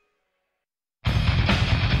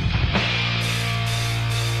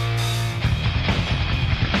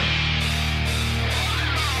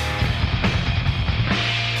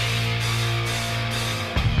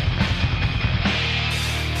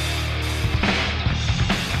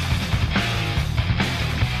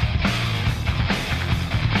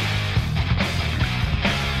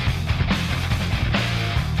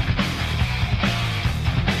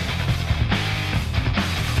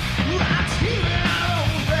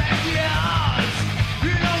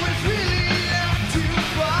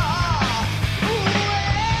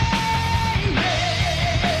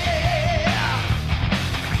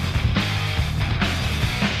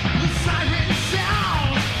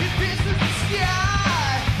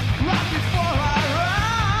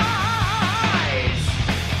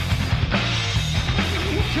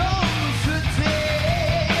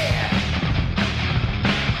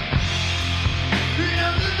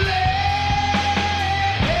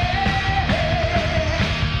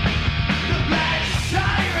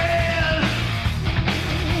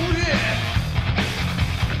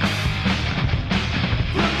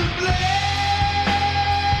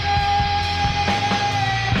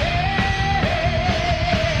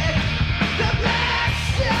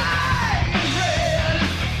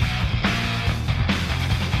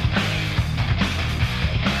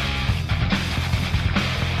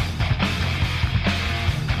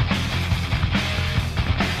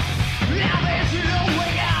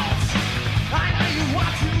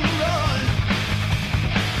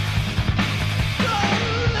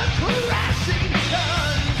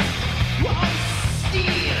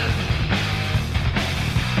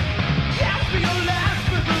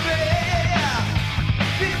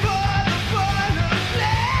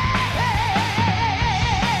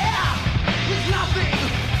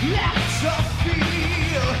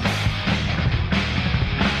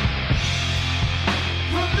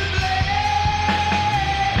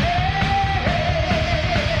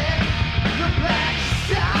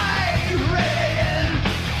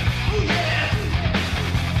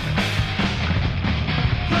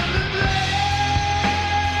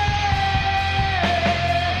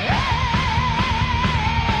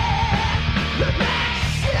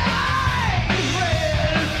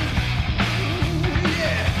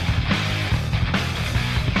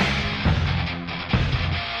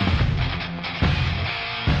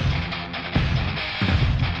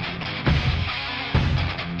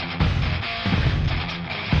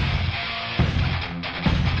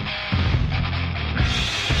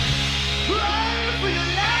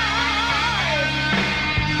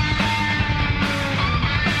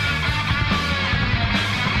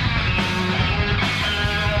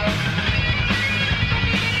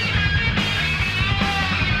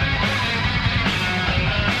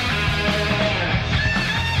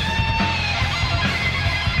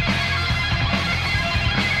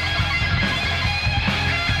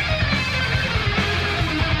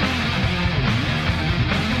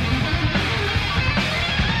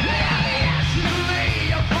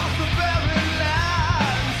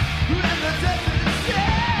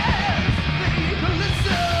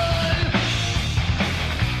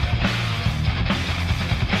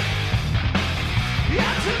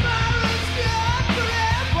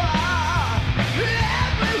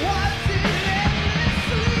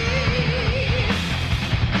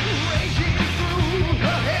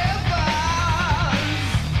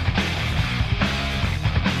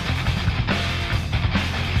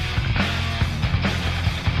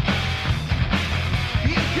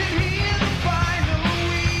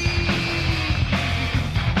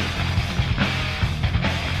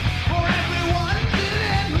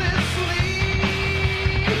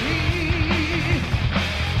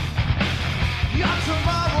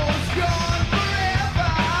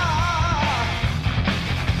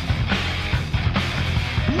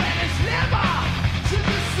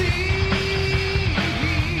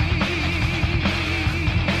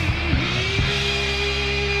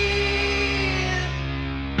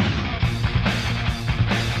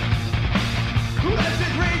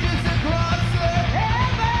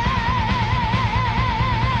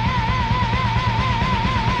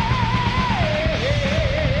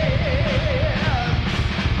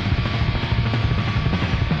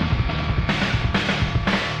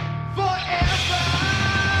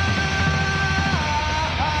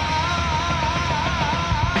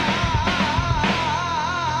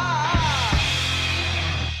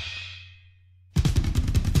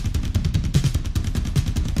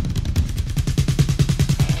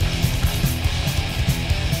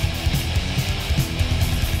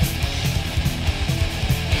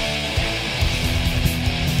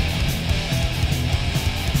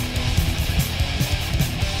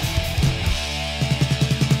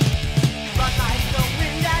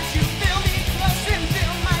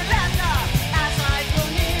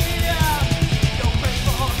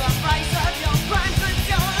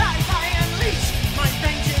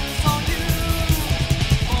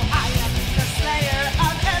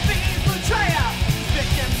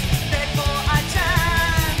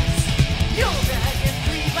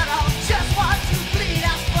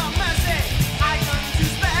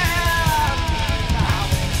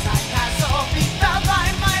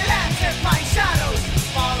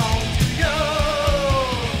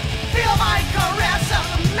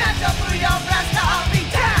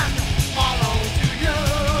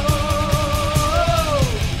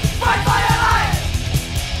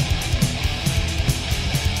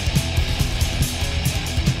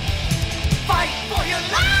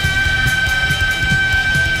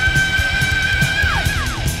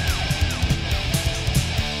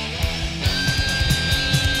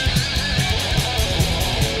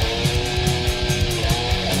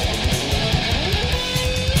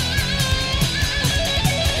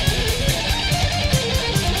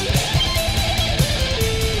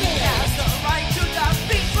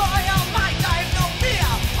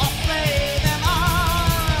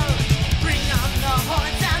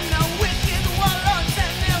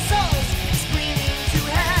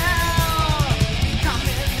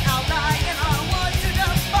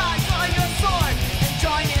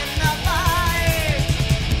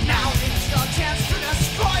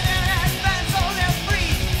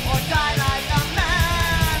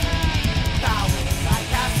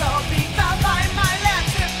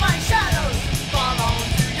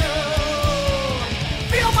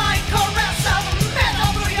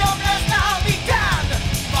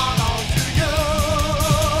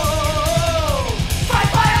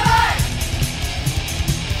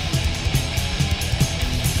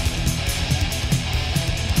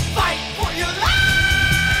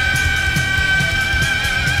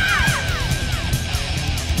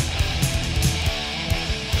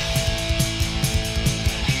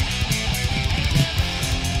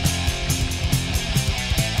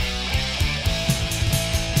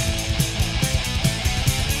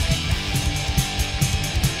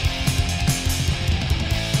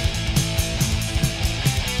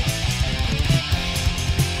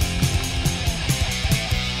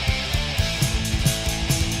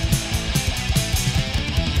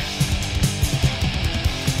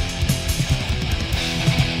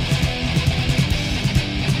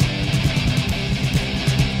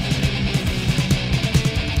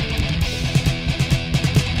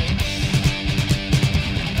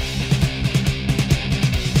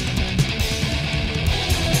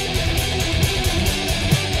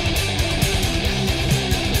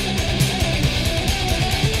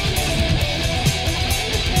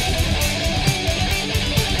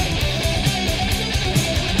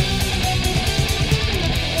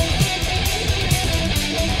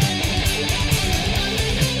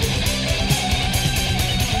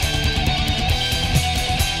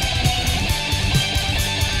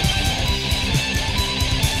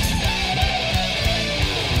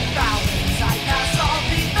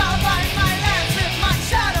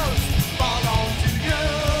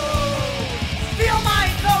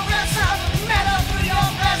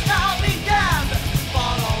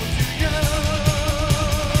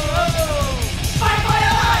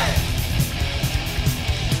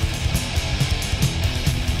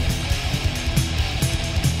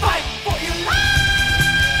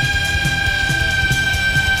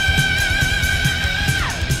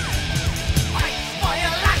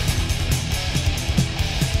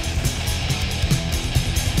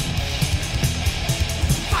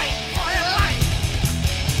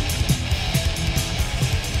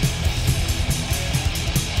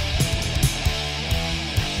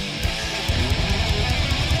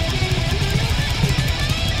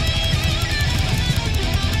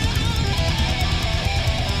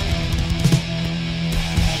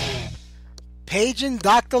 Paging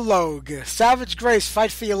Dr. Logue, Savage Grace,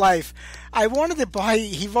 Fight for Your Life. I wanted to buy,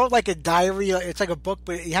 he wrote like a diary, it's like a book,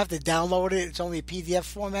 but you have to download it. It's only a PDF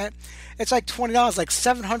format. It's like $20, like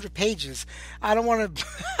 700 pages. I don't want to,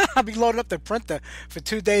 I'll be loading up the printer for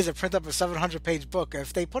 2 days to print up a 700-page book.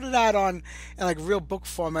 If they put it out in like real book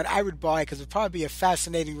format, I would buy it because it would probably be a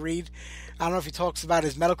fascinating read. I don't know if he talks about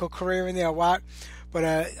his medical career in there or what, but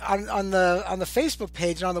on the Facebook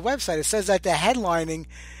page and on the website, it says that they're headlining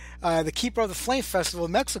the Keeper of the Flame Festival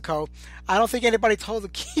in Mexico. I don't think anybody told the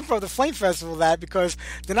Keeper of the Flame Festival that because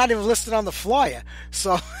they're not even listed on the flyer.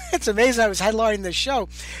 So it's amazing I was headlining this show.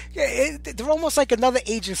 They're almost like another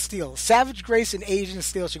Agent Steel. Savage Grace and Agent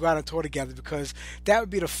Steel should go out on tour together because that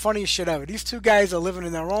would be the funniest shit ever. These two guys are living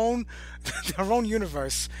in their own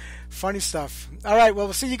universe. Funny stuff. All right, well,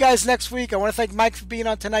 we'll see you guys next week. I want to thank Mike for being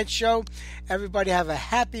on tonight's show. Everybody have a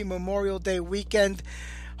happy Memorial Day weekend.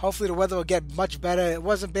 Hopefully the weather will get much better. It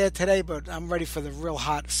wasn't bad today, but I'm ready for the real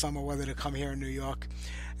hot summer weather to come here in New York.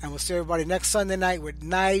 And we'll see everybody next Sunday night with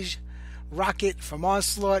Nige Rocket from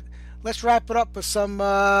Onslaught. Let's wrap it up with some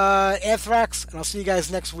Anthrax, and I'll see you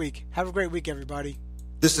guys next week. Have a great week, everybody.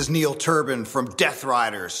 This is Neil Turbin from Death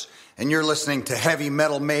Riders, and you're listening to Heavy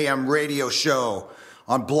Metal Mayhem Radio Show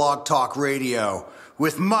on Blog Talk Radio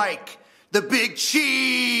with Mike, the Big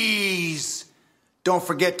Cheese. Don't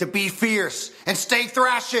forget to be fierce and stay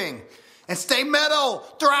thrashing and stay metal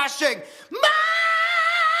thrashing.